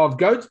consists of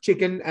goats,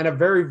 chicken, and a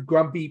very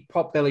grumpy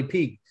pot-bellied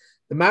pig.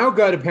 The male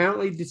goat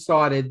apparently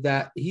decided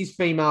that his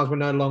females were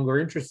no longer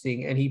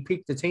interesting, and he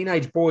picked a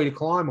teenage boy to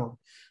climb on.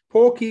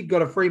 Poor kid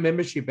got a free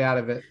membership out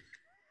of it.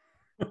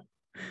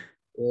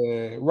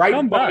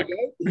 Rated by the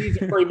goat, here's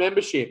a free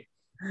membership.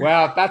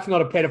 Wow, if that's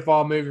not a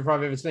pedophile movie if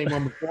I've ever seen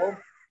one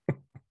before.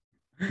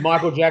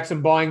 Michael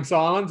Jackson buying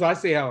silence. I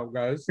see how it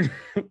goes.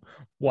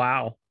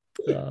 Wow.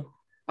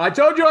 I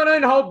told you I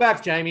don't hold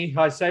back, Jamie.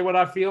 I say what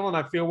I feel and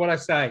I feel what I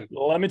say.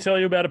 Let me tell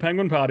you about a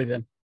penguin party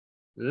then.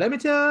 Let me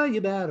tell you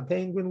about a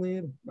penguin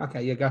living.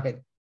 Okay, yeah, go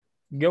ahead.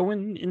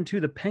 Going into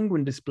the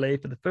penguin display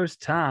for the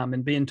first time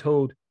and being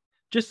told,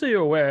 just so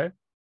you're aware,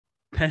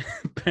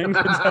 penguins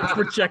have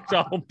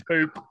projectile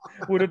poop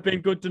would have been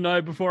good to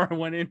know before I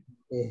went in.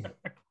 Yeah.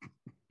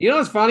 You know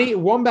what's funny?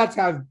 Wombats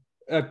have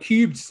a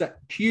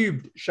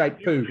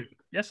cubed-shaped poo.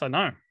 Yes, I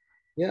know.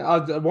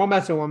 Yeah,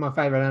 wombats are one of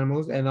my favorite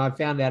animals, and I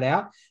found that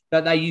out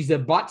that they use their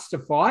butts to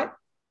fight.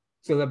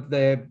 So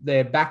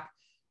their back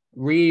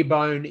rear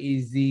bone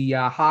is the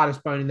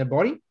hardest bone in their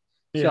body.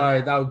 Yeah.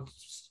 So they'll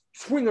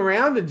swing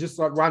around and just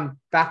like run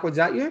backwards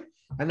at you,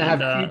 and they have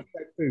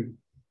cube-shaped poo.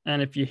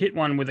 And if you hit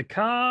one with a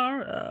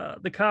car,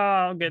 the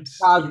car gets...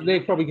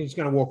 they're probably just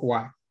going to walk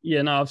away.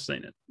 Yeah, no, I've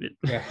seen it.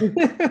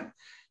 Yeah.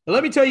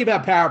 Let me tell you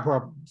about power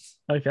problems.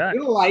 Okay. A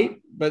little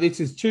late, but this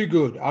is too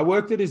good. I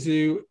worked at a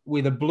zoo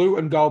with a blue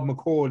and gold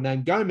macaw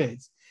named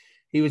Gomez.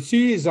 He was 2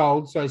 years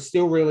old, so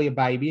still really a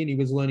baby, and he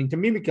was learning to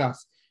mimic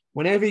us.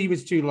 Whenever he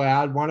was too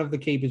loud, one of the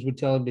keepers would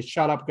tell him to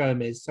shut up,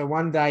 Gomez. So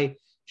one day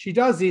she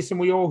does this, and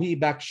we all hear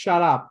back,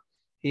 shut up.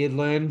 He had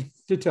learned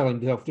to tell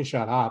himself to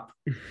shut up.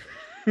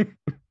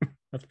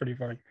 That's pretty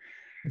funny.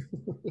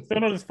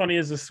 Still not as funny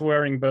as the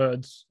swearing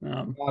birds.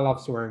 I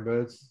love swearing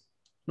birds.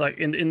 Like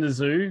in the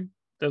zoo,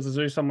 there's a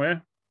zoo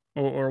somewhere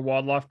or a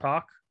wildlife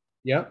park.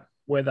 Yep.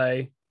 Where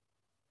they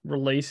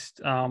released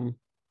some,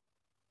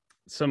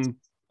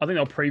 I think they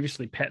were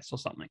previously pets or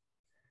something.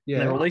 Yeah.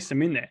 And they released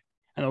them in there,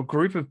 and a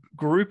group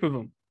of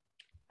them,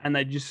 and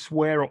they just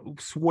swear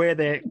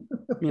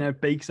their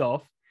beaks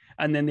off,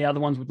 and then the other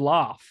ones would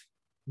laugh.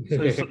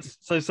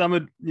 So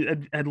some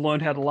had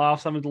learned how to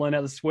laugh, some had learned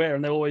how to swear,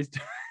 and they always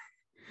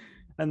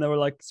and they were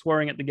like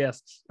swearing at the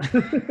guests.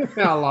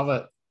 I love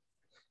it.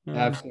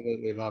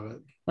 Absolutely love it.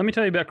 Let me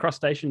tell you about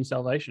crustacean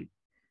salvation.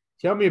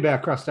 Tell me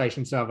about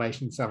crustacean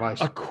salvation.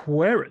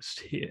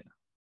 Aquarist here.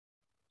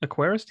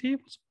 Aquarist here?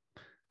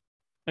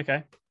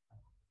 Okay.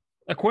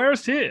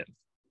 Aquarist here.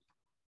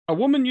 A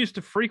woman used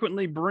to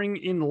frequently bring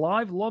in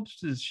live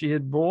lobsters she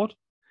had bought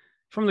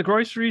from the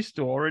grocery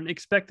store and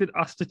expected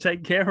us to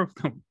take care of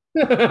them.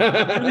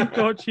 I really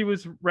thought she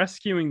was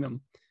rescuing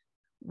them.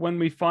 When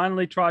we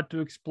finally tried to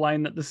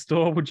explain that the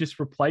store would just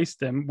replace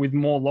them with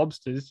more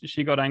lobsters,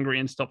 she got angry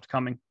and stopped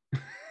coming.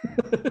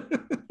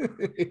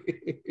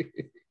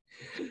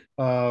 We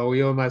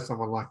all know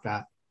someone like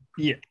that.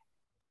 Yeah.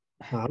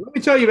 Let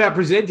me tell you about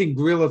presenting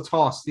Gorilla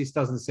Toss. This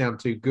doesn't sound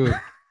too good.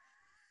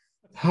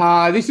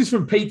 This is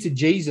from Pizza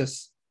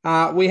Jesus.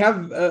 We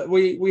have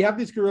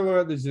this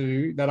gorilla at the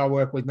zoo that I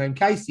work with named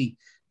Casey,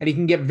 and he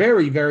can get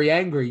very, very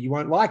angry. You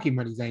won't like him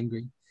when he's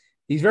angry.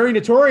 He's very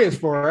notorious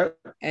for it,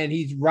 and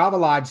he's rather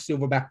large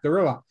silverback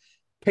gorilla.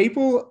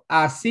 People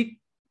are sick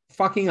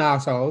fucking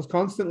assholes,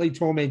 constantly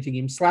tormenting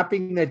him,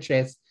 slapping their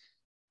chest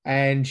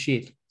and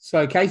shit.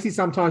 So Casey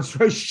sometimes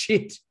throws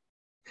shit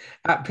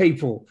at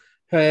people.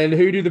 And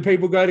who do the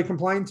people go to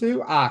complain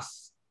to?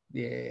 Us.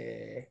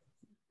 Yeah.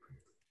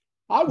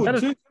 I would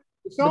too.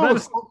 If someone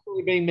was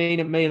constantly being mean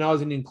at me and I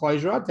was in an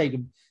enclosure, I'd take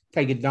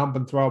a dump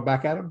and throw it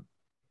back at him.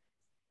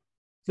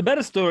 The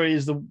better story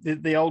is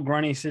the old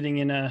granny sitting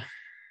in a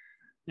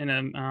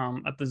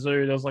at the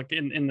zoo. There was like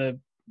in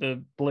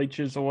the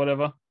bleachers or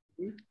whatever,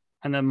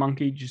 and the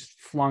monkey just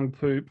flung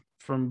poop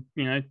from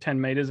 10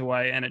 meters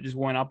away, and it just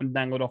went up and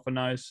dangled off her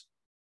nose.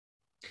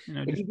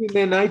 It is in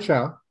their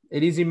nature.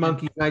 It is in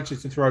monkeys' nature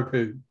to throw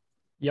poo.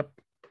 Yep.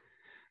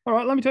 All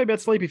right, let me tell you about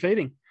sleepy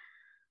feeding.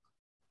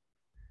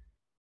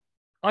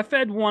 I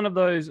fed one of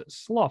those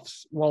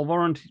sloths while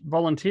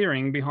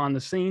volunteering behind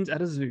the scenes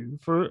at a zoo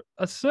for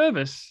a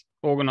service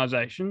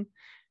organization,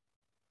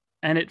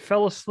 and it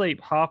fell asleep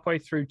halfway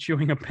through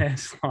chewing a pear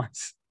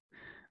slice.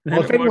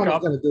 Well, if anyone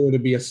was going to do it,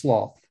 it'd be a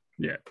sloth.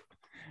 Yeah.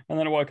 And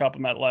then I woke up a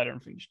minute later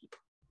and finished it.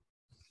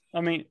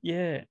 I mean,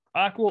 yeah.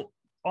 I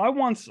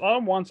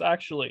once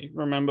actually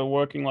remember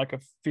working like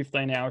a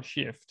 15-hour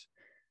shift,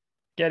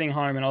 getting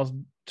home, and I was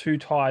too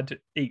tired to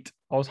eat.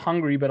 I was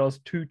hungry, but I was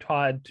too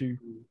tired to.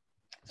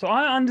 So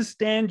I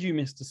understand you,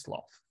 Mr.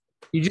 Sloth.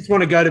 You just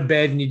want to go to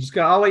bed and you just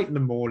go, I'll eat in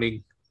the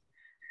morning.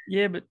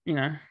 Yeah, but,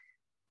 I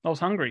was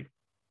hungry.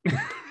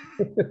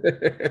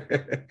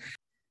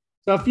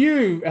 So if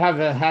you have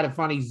had a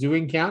funny zoo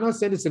encounter,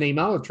 send us an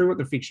email at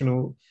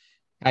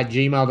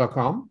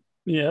truewhatthefictional@gmail.com.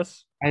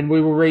 Yes. And we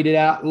will read it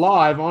out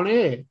live on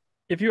air.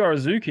 If you are a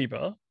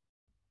zookeeper,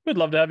 we'd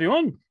love to have you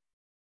on.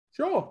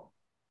 Sure.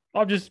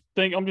 I'm just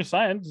saying.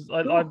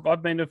 Sure.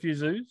 I've been to a few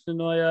zoos,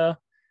 and I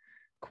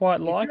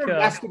quite like. If you're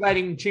a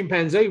masturbating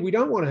chimpanzee, we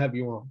don't want to have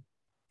you on.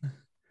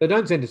 So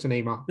don't send us an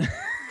email.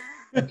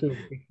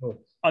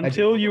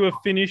 Until you have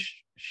finished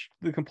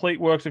the complete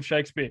works of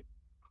Shakespeare.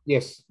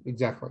 Yes,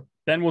 exactly.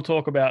 Then we'll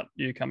talk about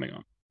you coming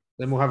on.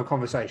 Then we'll have a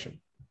conversation.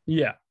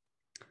 Yeah.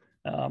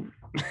 Now,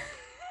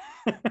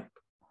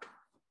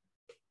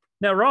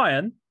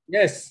 Ryan.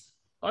 Yes.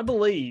 I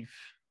believe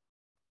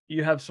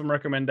you have some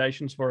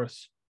recommendations for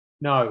us.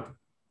 No.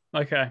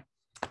 Okay.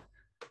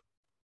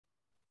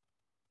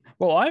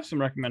 Well, I have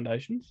some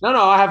recommendations.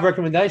 No, I have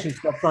recommendations.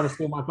 Stop trying to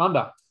steal my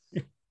thunder.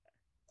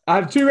 I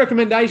have 2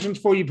 recommendations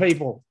for you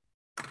people.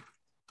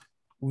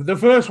 The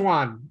first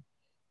one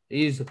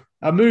is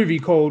a movie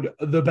called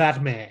The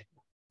Batman.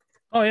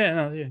 Oh,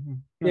 yeah.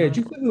 Yeah,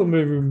 just a little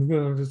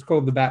movie. It's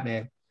called The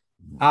Batman.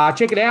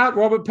 Check it out.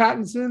 Robert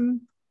Pattinson.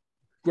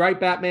 Great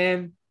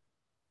Batman.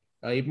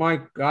 I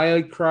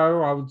ate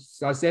crow.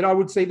 I said I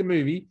would see the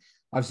movie.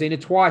 I've seen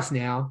it twice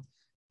now.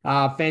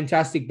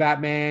 Fantastic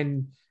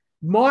Batman.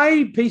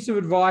 My piece of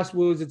advice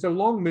was it's a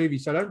long movie,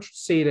 so don't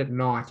see it at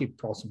night if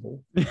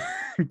possible.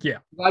 Yeah.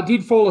 I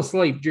did fall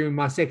asleep during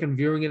my second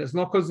viewing, and it's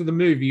not because of the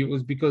movie. It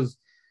was because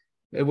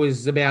it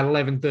was about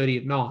 11:30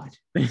 at night.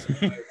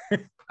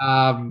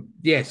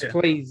 Yes, yeah.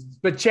 Please.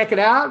 But check it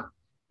out.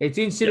 It's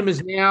in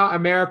cinemas now,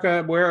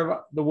 America,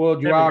 wherever the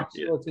world you are.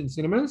 It's in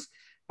cinemas.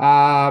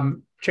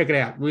 Check it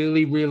out.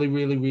 Really, really,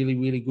 really, really,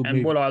 really good movie.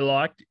 And what I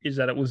liked is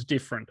that it was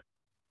different.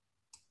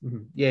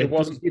 Mm-hmm. Yeah, it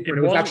wasn't different.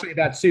 It was actually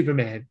about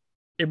Superman.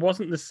 It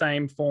wasn't the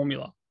same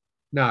formula.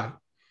 No.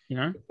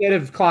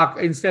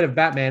 Instead of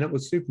Batman, it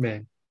was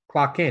Superman,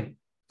 Clark Kent.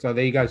 So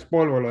there you go.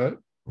 Spoiler alert.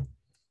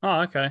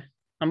 Oh, okay.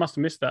 I must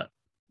have missed that.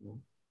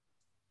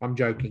 I'm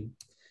joking.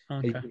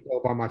 Okay. You can tell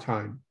by my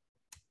tone.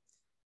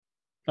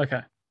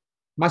 Okay.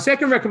 My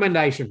second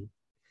recommendation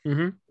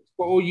for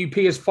all you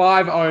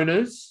PS5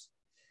 owners,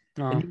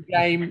 a new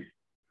game.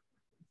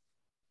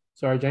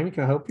 Sorry, Jamie,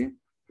 can I help you?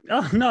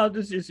 Oh, no,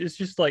 it's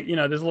just like,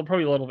 there's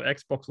probably a lot of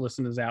Xbox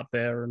listeners out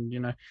there,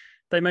 and,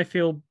 they may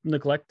feel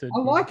neglected. I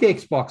like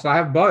Xbox. I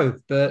have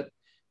both, but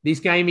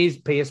this game is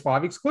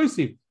PS5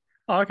 exclusive.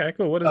 Oh, okay,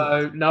 cool. What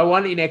is it? No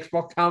one in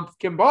Xbox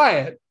can buy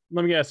it.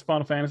 Let me guess,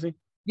 Final Fantasy?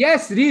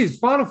 Yes, it is.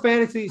 Final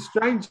Fantasy,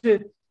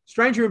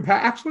 Stranger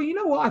Impact. Actually, you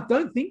know what? I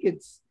think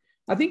it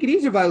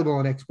is available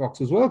on Xbox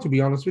as well, to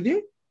be honest with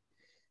you.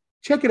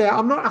 Check it out.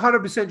 I'm not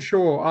 100%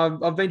 sure.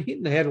 I've been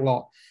hitting the head a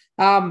lot.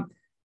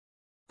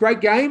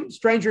 Great game.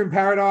 Stranger in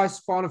Paradise,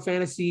 Final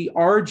Fantasy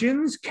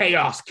Origins.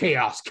 Chaos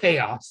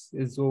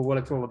is what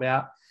it's all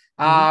about.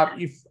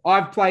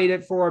 I've played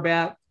it for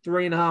about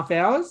 3.5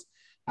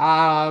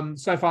 hours.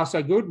 So far,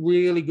 so good.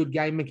 Really good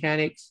game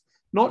mechanics.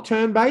 Not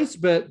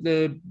turn-based, but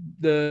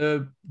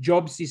the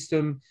job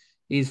system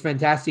is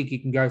fantastic. You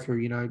can go through,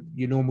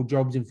 your normal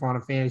jobs in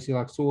Final Fantasy,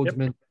 like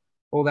swordsman,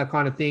 all that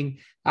kind of thing.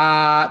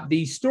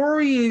 The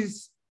story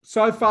is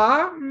so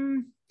far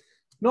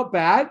not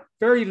bad,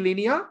 very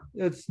linear.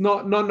 It's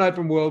not an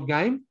open world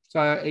game,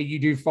 so you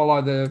do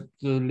follow the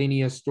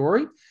linear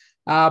story,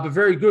 but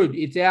very good.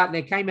 It's out, and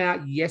it came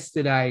out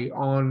yesterday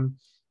on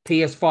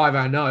PS5.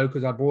 I know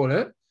because I bought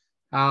it,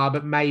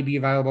 but may be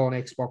available on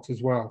Xbox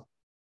as well.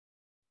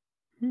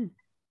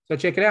 So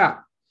check it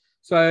out.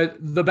 So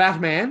The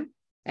Batman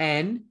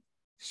and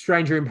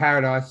Stranger in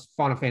Paradise,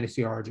 Final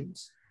Fantasy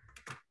Origins.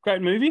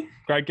 Great movie,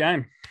 great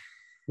game.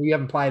 We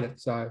haven't played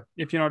it, so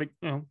if you're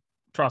not,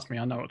 trust me,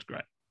 I know it's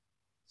great.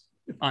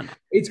 I know.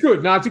 It's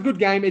good. No, it's a good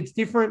game. It's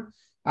different.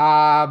 As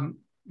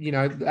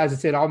I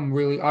said, I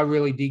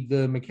really dig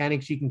the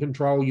mechanics. You can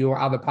control your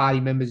other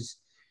party members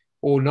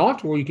or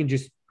not, or you can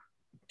just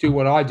do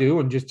what I do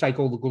and just take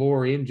all the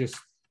glory and just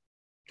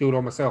do it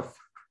all myself.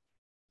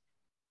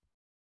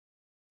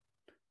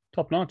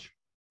 Top notch.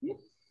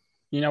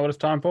 You know what it's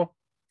time for?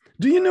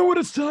 Do you know what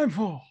it's time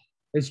for?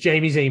 It's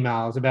Jamie's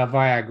emails about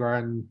Viagra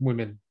and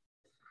women.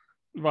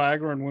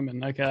 Viagra and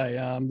women. Okay.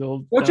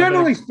 Well,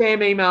 generally, spam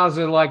emails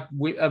are like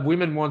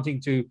women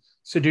wanting to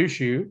seduce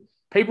you,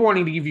 people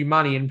wanting to give you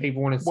money, and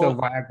people want to sell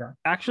Viagra.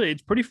 Actually,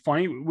 it's pretty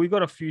funny. We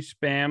got a few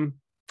spam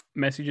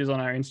messages on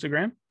our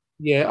Instagram.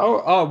 Yeah.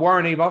 Oh,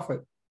 Warren E.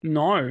 Buffett.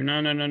 No.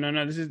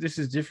 This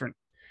is different.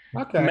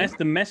 Okay.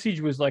 The message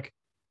was like,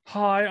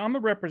 "Hi, I'm a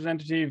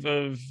representative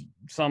of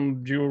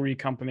some jewelry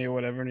company or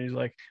whatever," and he's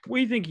like,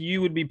 "We think you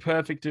would be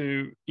perfect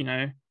to,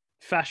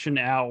 fashion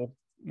our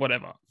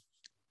whatever."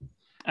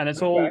 And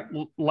it's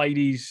all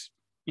ladies,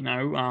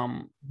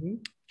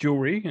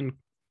 jewelry and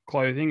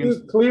clothing.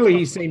 And clearly,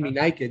 he's seen me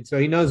naked, so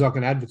he knows I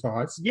can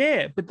advertise.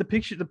 Yeah, but the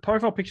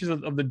profile pictures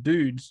of the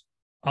dudes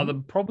are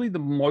probably the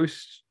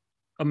most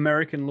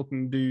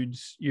American-looking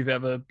dudes you've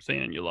ever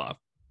seen in your life.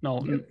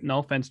 No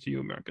offense to you,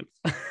 Americans.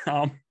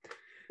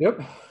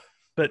 Yep.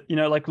 But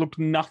looked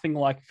nothing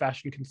like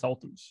fashion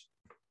consultants.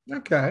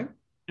 Okay.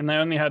 And they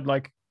only had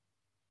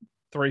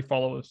 3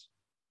 followers.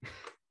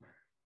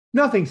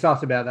 Nothing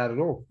sus about that at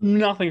all.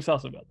 Nothing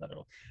sus about that at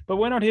all. But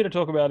we're not here to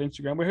talk about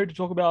Instagram. We're here to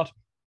talk about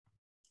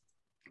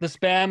the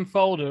spam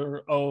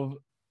folder of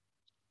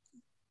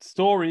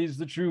stories,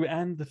 the true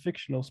and the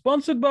fictional,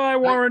 sponsored by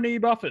Warren E.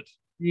 Buffett.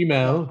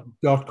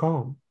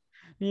 Email.com.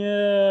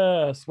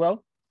 Yes.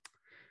 Well,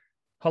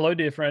 hello,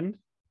 dear friend.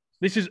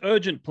 This is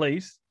urgent,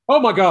 please. Oh,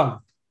 my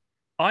God.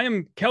 I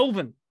am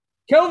Kelvin.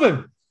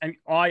 Kelvin. And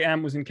I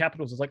am was in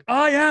capitals. It's like,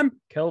 I am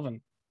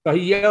Kelvin. So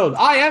he yelled,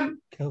 I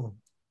am Kelvin.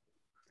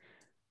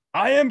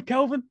 I am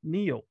Kelvin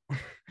Neal,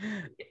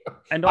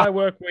 and I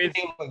work with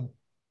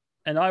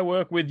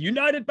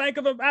United Bank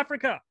of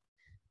Africa.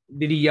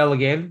 Did he yell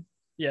again?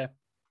 Yeah.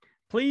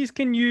 Please,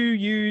 can you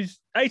use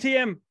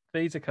ATM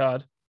Visa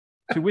card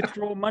to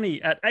withdraw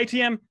money at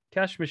ATM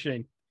cash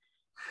machine?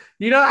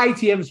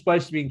 ATM is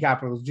supposed to be in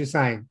capitals. Just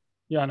saying.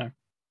 Yeah, I know,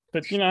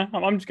 but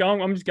I'm just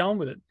going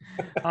with it.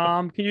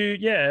 Can you?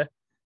 Yeah.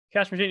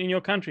 Cash machine in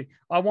your country.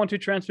 I want to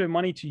transfer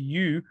money to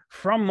you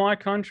from my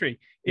country.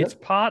 It's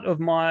part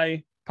of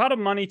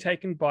money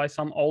taken by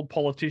some old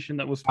politician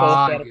that was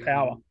forced out of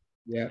power.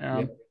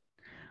 Yeah.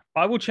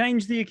 I will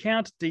change the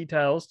account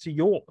details to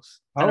yours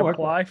and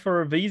apply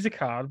for a Visa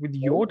card with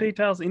your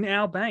details in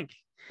our bank.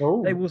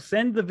 They will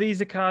send the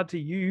Visa card to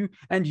you,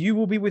 and you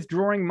will be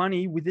withdrawing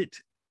money with it,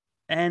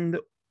 and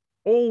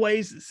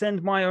always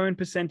send my own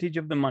percentage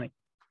of the money.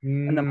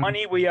 And the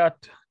money we are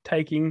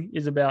taking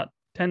is about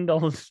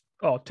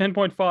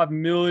 $10.5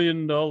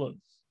 million.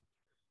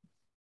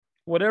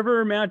 Whatever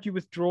amount you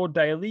withdraw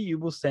daily, you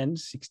will send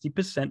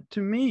 60%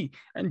 to me,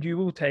 and you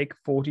will take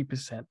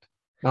 40%.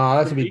 Oh,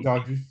 that's a bit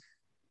dodgy.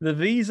 The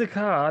Visa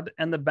card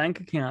and the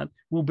bank account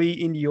will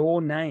be in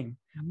your name.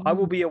 I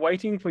will be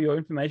awaiting for your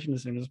information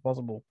as soon as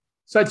possible.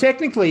 So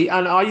technically,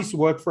 and I used to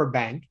work for a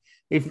bank,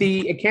 if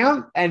the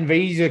account and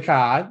Visa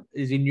card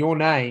is in your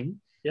name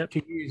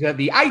to use at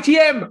the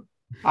ATM,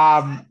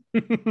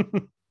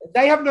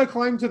 they have no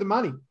claim to the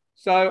money.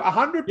 So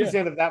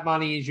 100% of that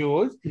money is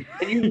yours,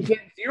 and you can get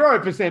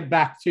 0%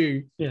 back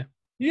to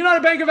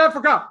United Bank of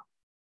Africa.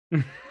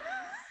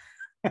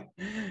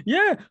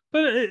 Yeah,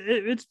 but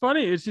it's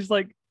funny. It's just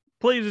like,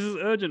 please, this is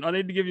urgent. I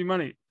need to give you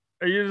money.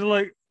 And you're just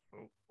like,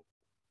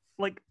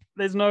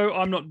 there's no,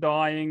 I'm not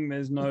dying.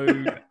 There's no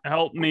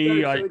help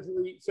me.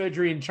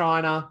 Surgery in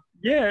China.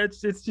 Yeah,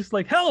 it's just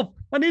like, help.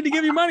 I need to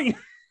give you money.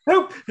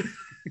 Help.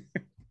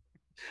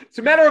 It's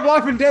a matter of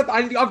life and death.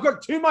 I've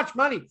got too much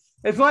money.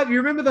 It's like, you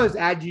remember those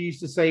ads you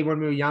used to see when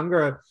we were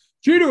younger?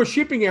 Due to a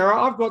shipping error,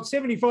 I've got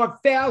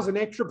 75,000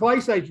 extra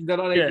PlayStations that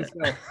I need to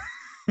sell.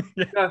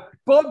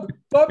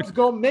 Bob's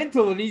gone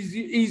mental and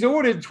he's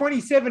ordered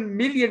 27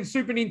 million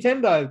Super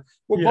Nintendo.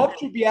 Well, Yeah. Bob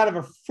should be out of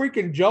a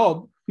freaking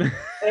job.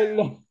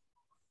 And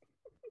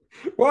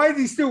why is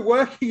he still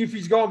working if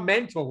he's gone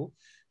mental?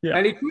 Yeah.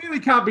 And he clearly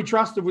can't be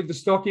trusted with the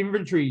stock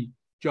inventory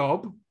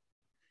job.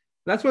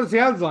 That's what it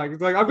sounds like.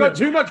 It's like, I've got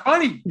too much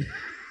money.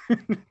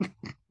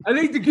 I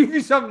need to give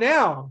you some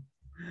now.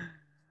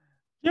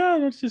 Yeah,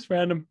 that's just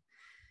random.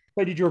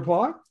 Hey, did you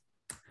reply?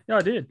 Yeah,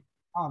 I did.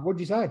 Oh, what'd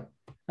you say?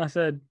 I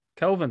said,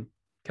 Kelvin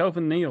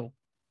Neal.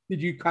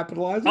 Did you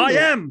capitalize it? I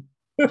am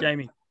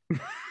Jamie.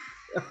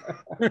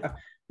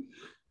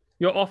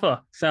 Your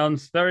offer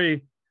sounds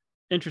very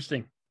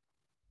interesting.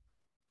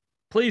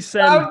 Please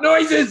send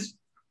noises.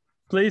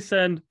 Please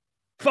send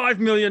 $5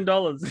 million.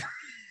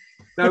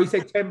 No, he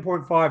said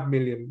 10.5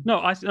 million. No,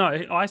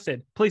 I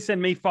said, please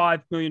send me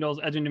 $5 million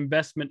as an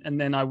investment, and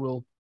then I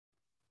will.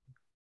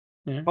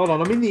 Yeah. Hold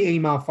on, I'm in the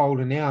email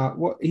folder now.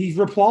 What he's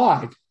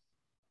replied.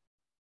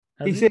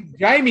 He said,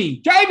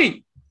 Jamie,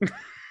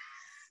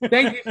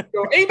 thank you for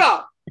your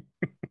email.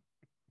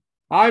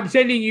 I'm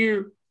sending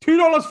you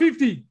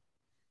 $2.50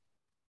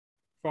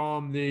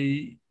 from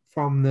the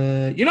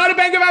United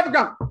Bank of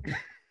Africa.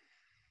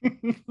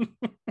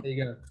 There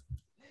you go.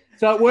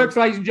 So it works,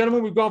 ladies and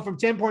gentlemen. We've gone from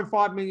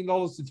 $10.5 million to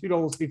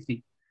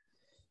 $2.50.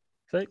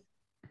 See,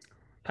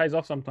 pays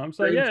off sometimes.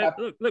 So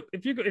look.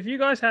 If you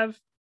guys have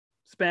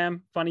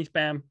funny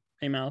spam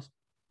emails,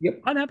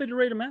 yep, I'm happy to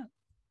read them out.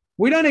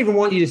 We don't even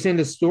want you to send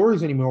us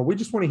stories anymore. We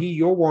just want to hear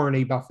your Warren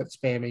E. Buffett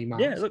spam emails.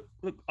 Yeah,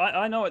 look.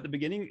 I know at the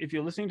beginning, if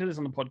you're listening to this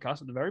on the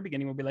podcast, at the very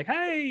beginning, we'll be like,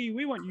 "Hey,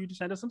 we want you to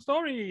send us some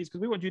stories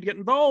because we want you to get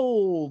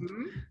involved."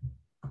 Mm-hmm.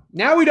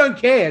 Now we don't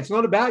care. It's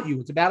not about you.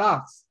 It's about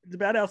us. It's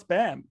about our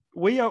spam.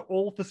 We are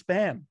all for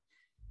spam.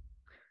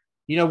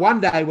 You know, one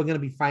day we're going to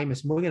be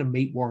famous and we're going to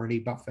meet Warren E.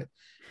 Buffett.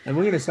 And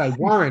we're going to say,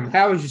 Warren,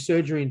 how was your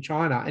surgery in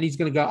China? And he's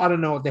going to go, I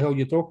don't know what the hell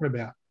you're talking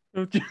about.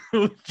 And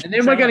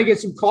then we're going to get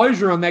some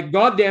closure on that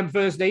goddamn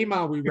first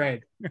email we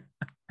read.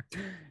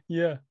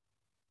 Yeah.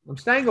 I'm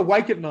staying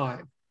awake at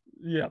night.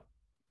 Yeah.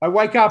 I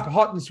wake up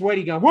hot and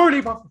sweaty going, Warren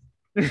E. Buffett.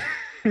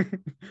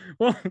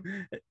 Well,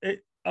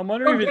 I'm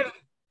wondering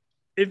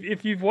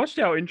if you've watched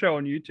our intro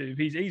on YouTube,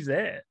 he's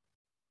there.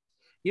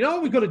 You know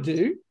what we've got to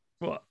do?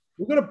 What?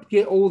 We've got to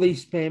get all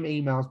these spam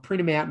emails,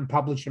 print them out, and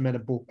publish them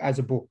as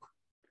a book.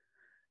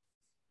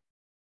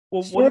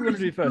 Well, what do you want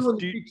to do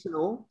first?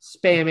 Fictional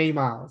spam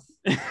emails.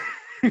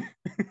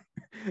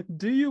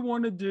 Do you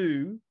want to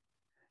do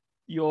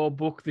your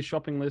book, The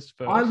Shopping List,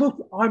 first?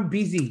 I'm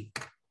busy.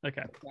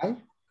 Okay.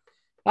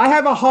 I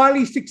have a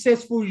highly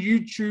successful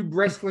YouTube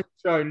wrestling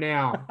show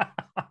now.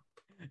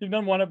 You've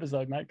done one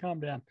episode, mate. Calm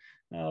down.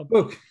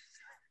 Look,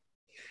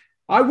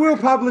 I will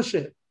publish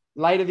it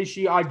later this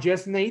year. I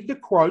just need the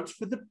quotes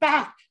for the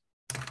back.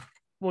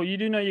 Well, you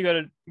do know you got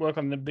to work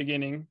on the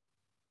beginning,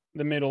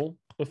 the middle,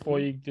 before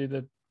you do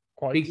the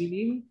quotes.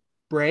 Beginning,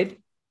 bread,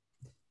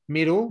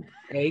 middle,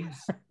 eggs,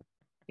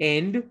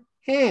 end,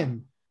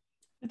 ham.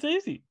 It's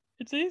easy.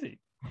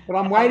 But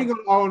I'm waiting on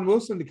Owen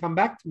Wilson to come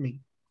back to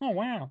me. Oh,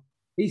 wow.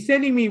 He's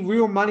sending me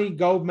real money,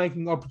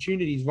 gold-making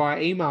opportunities via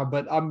email,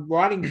 but I'm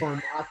writing for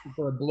him asking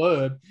for a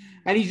blurb,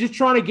 and he's just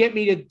trying to get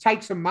me to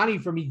take some money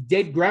from his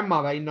dead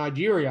grandmother in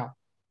Nigeria.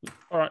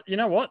 All right, you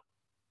know what?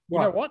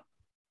 I'm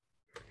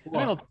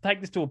going to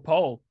take this to a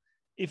poll.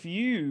 If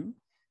you,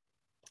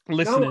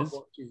 listeners,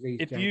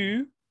 if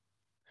you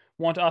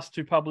want us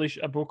to publish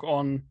a book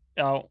on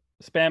our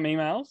spam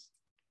emails,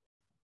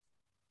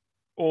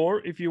 or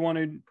if you want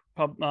to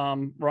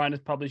Ryan has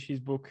published his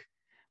book,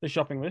 The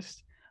Shopping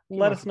List,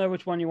 let us know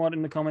which one you want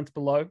in the comments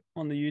below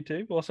on the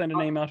YouTube, or send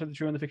an email to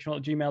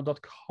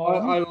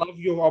thetrueandthefictional@gmail.com. I love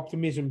your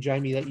optimism,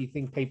 Jamie, that you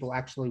think people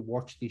actually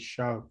watch this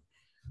show.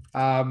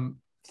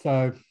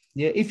 So,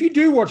 yeah, if you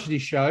do watch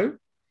this show,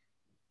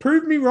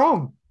 prove me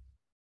wrong.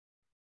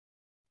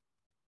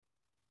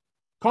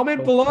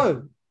 Comment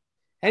below.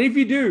 And if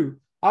you do,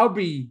 I'll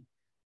be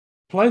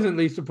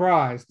pleasantly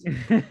surprised.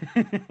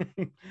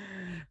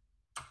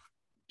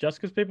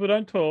 Just because people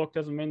don't talk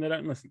doesn't mean they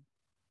don't listen.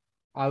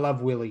 I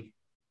love Willie.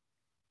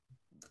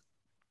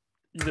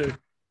 You do.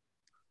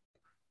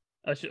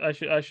 I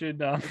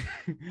should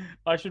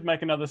I should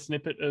make another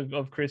snippet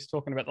of Chris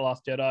talking about The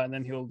Last Jedi, and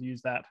then he'll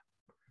use that.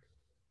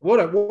 What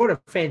a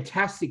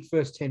fantastic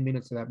first 10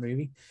 minutes of that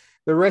movie.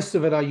 The rest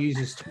of it I use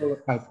as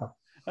toilet paper.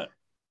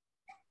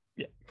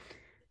 Yeah.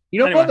 You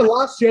know what? The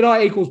Last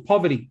Jedi equals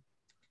poverty.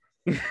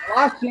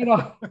 Last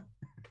Jedi.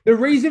 The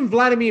reason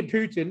Vladimir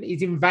Putin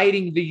is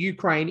invading the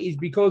Ukraine is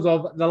because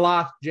of The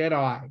Last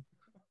Jedi.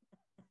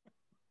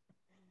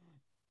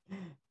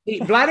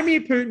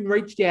 Vladimir Putin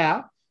reached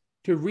out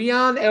to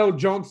Rian L.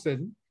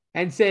 Johnson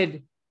and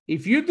said,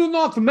 if you do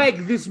not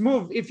make this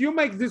move, if you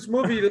make this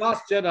movie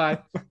Last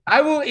Jedi,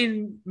 I will,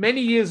 in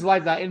many years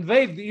later,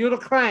 invade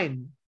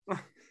Ukraine.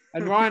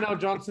 And Rian L.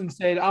 Johnson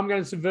said, I'm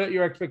going to subvert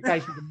your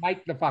expectations and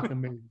make the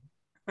fucking movie.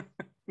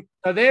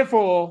 So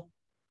therefore,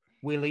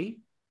 Willie,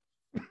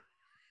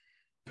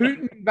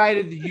 Putin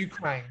invaded the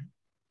Ukraine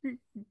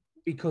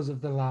because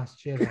of The Last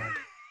Jedi.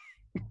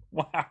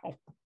 Wow.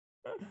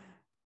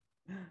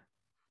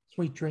 It's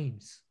Sweet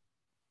dreams.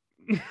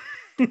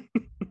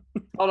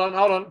 Hold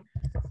on.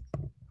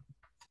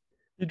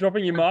 You're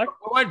dropping your mic?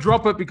 I won't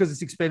drop it because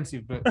it's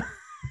expensive, but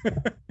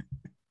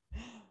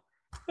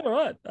All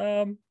right.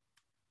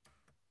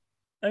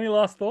 Any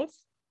last thoughts?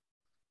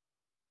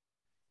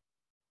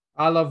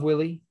 I love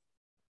Willie.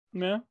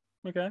 Yeah.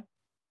 Okay.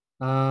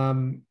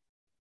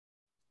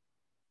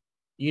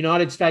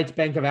 United States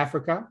Bank of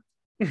Africa.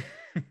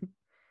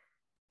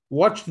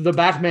 Watch The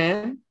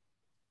Batman.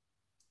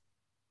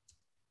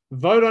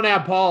 Vote on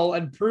our poll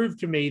and prove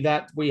to me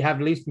that we have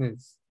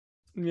listeners.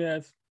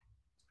 Yes.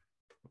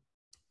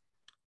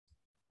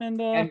 And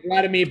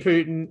Vladimir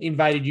Putin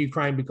invaded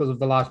Ukraine because of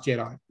The Last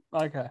Jedi.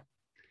 okay.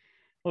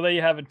 Well, there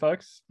you have it,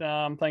 folks.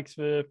 Thanks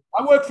for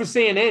I work for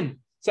CNN,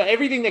 so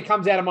everything that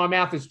comes out of my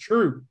mouth is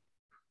true.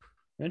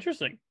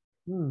 interesting.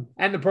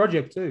 And the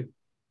project too.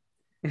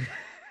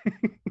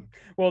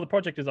 Well, the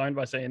project is owned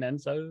by CNN,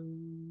 so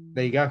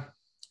There you go.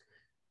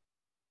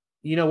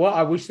 You know what?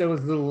 I wish there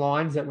was little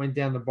lines that went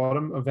down the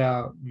bottom of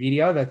our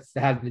video that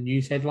had the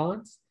news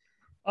headlines.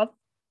 I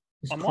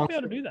might be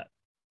able to do that.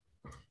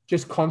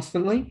 Just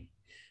constantly.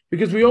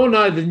 Because we all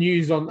know the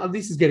news on... Oh,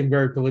 this is getting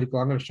very political.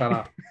 I'm going to shut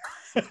up.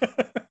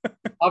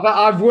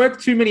 I've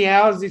worked too many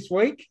hours this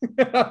week.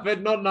 I've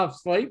had not enough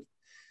sleep.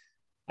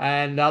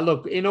 And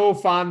look, in all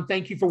fun,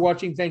 thank you for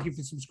watching. Thank you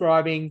for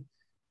subscribing.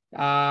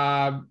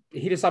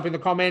 Hit us up in the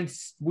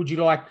comments. What you'd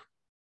like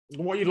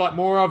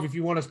more of if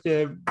you want us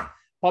to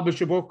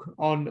publish a book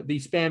on the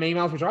spam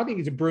emails, which I think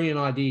is a brilliant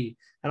idea.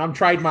 And I'm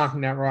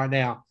trademarking that right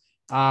now.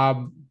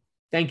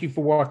 Thank you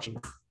for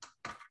watching.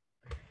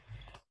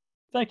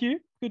 Thank you.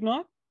 Good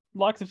night.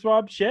 Like,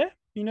 subscribe, share.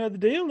 You know the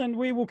deal. And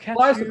we will catch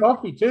Buy us you. a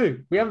coffee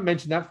too. We haven't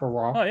mentioned that for a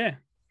while. Oh, yeah.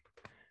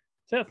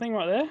 See that thing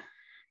right there?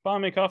 Buy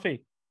me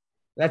coffee.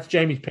 That's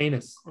Jamie's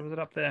penis. What is it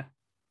up there?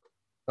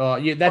 Oh,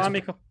 yeah, that's Buy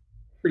me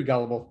pretty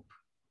gullible.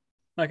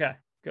 Okay,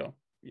 cool.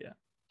 Yeah.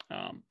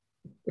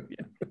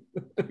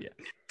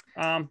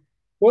 Yeah.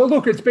 Well,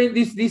 look, it's been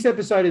this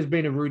episode has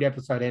been a rude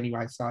episode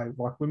anyway, so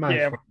like we may.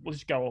 Yeah, we'll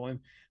just go all in.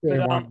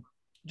 Yeah, But,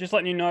 just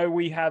letting you know,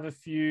 we have a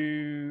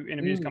few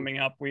interviews coming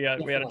up. We had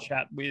a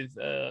chat with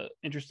an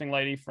interesting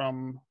lady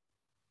from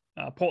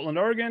Portland,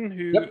 Oregon,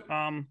 who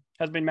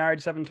has been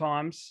married 7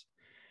 times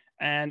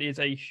and is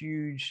a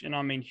huge, and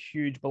I mean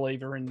huge,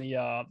 believer in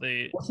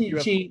the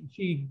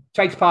she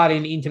takes part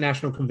in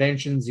international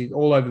conventions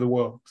all over the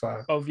world.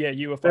 So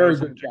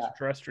UFOs and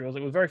extraterrestrials.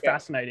 It was very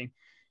fascinating.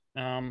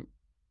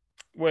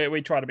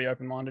 We try to be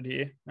open-minded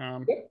here,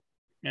 and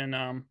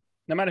no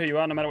matter who you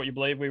are, no matter what you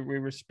believe, we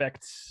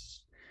respect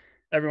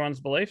everyone's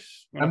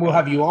beliefs. And we'll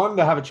have you on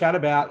to have a chat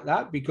about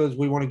that because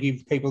we want to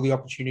give people the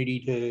opportunity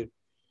to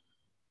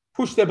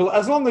push their belief,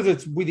 as long as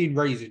it's within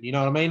reason. You know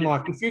what I mean?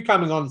 Like if you're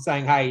coming on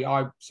saying, hey,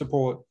 I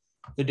support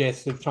the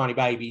deaths of tiny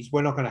babies,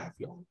 we're not going to have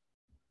you on.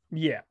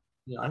 Yeah.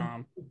 You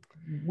know,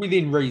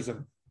 within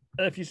reason.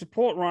 If you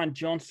support Ryan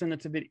Johnson,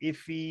 it's a bit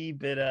iffy,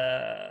 but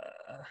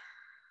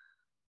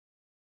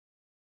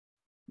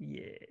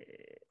yeah.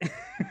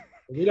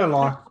 We don't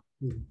like...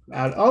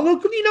 Oh,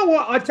 look, you know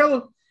what?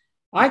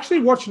 I actually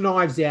watched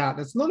Knives Out.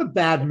 It's not a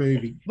bad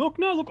movie. Look,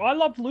 I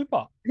loved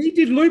Looper. He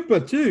did Looper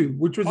too,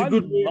 which was a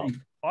good movie.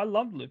 I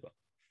loved Looper.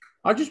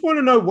 I just want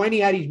to know when he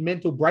had his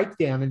mental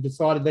breakdown and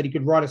decided that he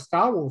could write a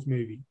Star Wars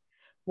movie.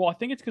 Well, I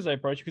think it's because they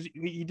approached, because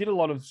he did a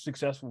lot of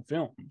successful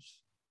films.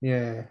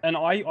 Yeah. And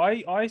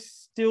I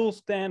still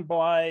stand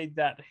by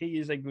that he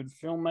is a good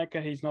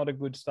filmmaker. He's not a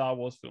good Star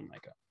Wars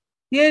filmmaker.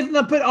 Yeah,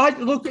 no, but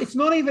it's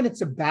not even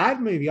it's a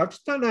bad movie. I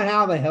just don't know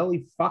how the hell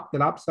he fucked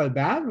it up so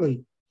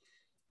badly.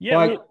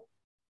 Yeah.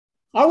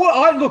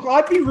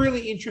 I'd be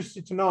really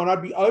interested to know, and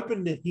I'd be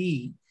open to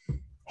hear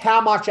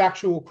how much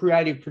actual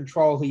creative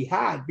control he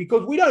had,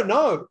 because we don't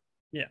know.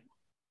 Yeah.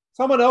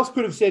 Someone else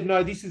could have said,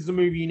 no, this is the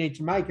movie you need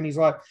to make. And he's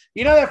like,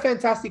 you know that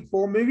Fantastic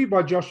Four movie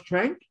by Josh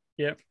Trank?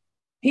 Yeah.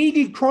 He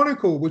did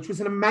Chronicle, which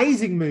was an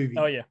amazing movie.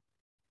 Oh, yeah.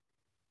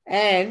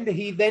 And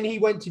he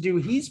went to do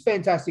his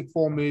Fantastic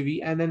Four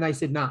movie, and then they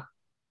said, nah,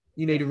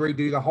 you need to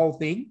redo the whole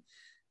thing.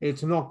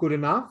 It's not good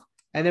enough.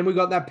 And then we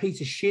got that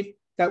piece of shit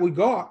that we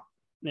got.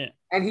 Yeah.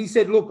 And he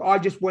said, look, I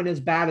just went as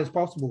bad as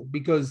possible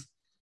because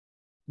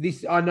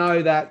I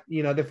know that,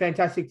 you know, the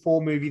Fantastic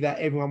Four movie that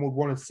everyone would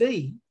want to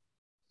see,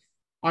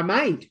 I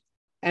made.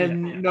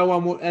 And no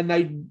one would, and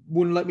they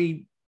wouldn't let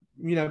me,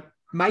 you know,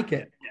 make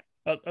it.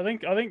 Yeah. I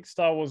think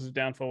Star Wars'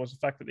 downfall was the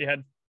fact that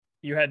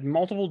you had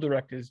multiple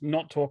directors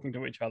not talking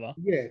to each other.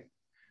 Yeah.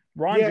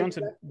 Ryan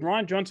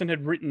Johnson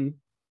had written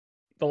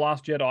The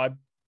Last Jedi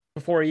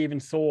before he even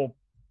saw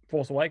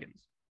Force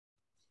Awakens.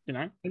 You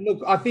know? And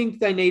look, I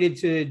think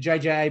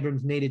J.J.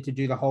 Abrams needed to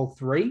do the whole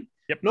 3.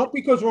 Yep. Not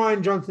because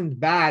Ryan Johnson's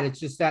bad, it's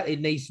just that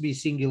it needs to be a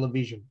singular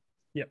vision.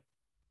 Yep.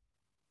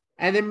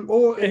 And then,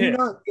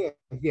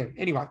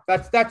 Anyway,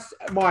 that's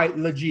my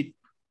legit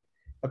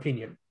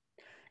opinion.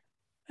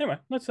 Anyway,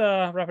 let's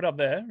wrap it up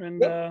there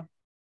and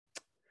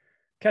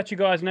catch you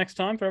guys next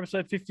time for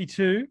episode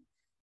 52.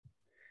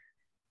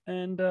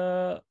 And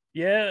Joe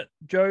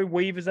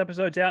Weaver's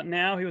episode's out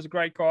now. He was a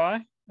great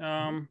guy.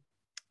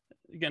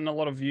 getting a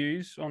lot of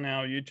views on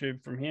our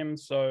YouTube from him,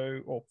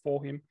 or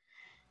for him.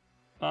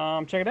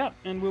 Check it out,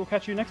 and we'll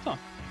catch you next time.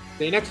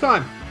 See you next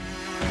time.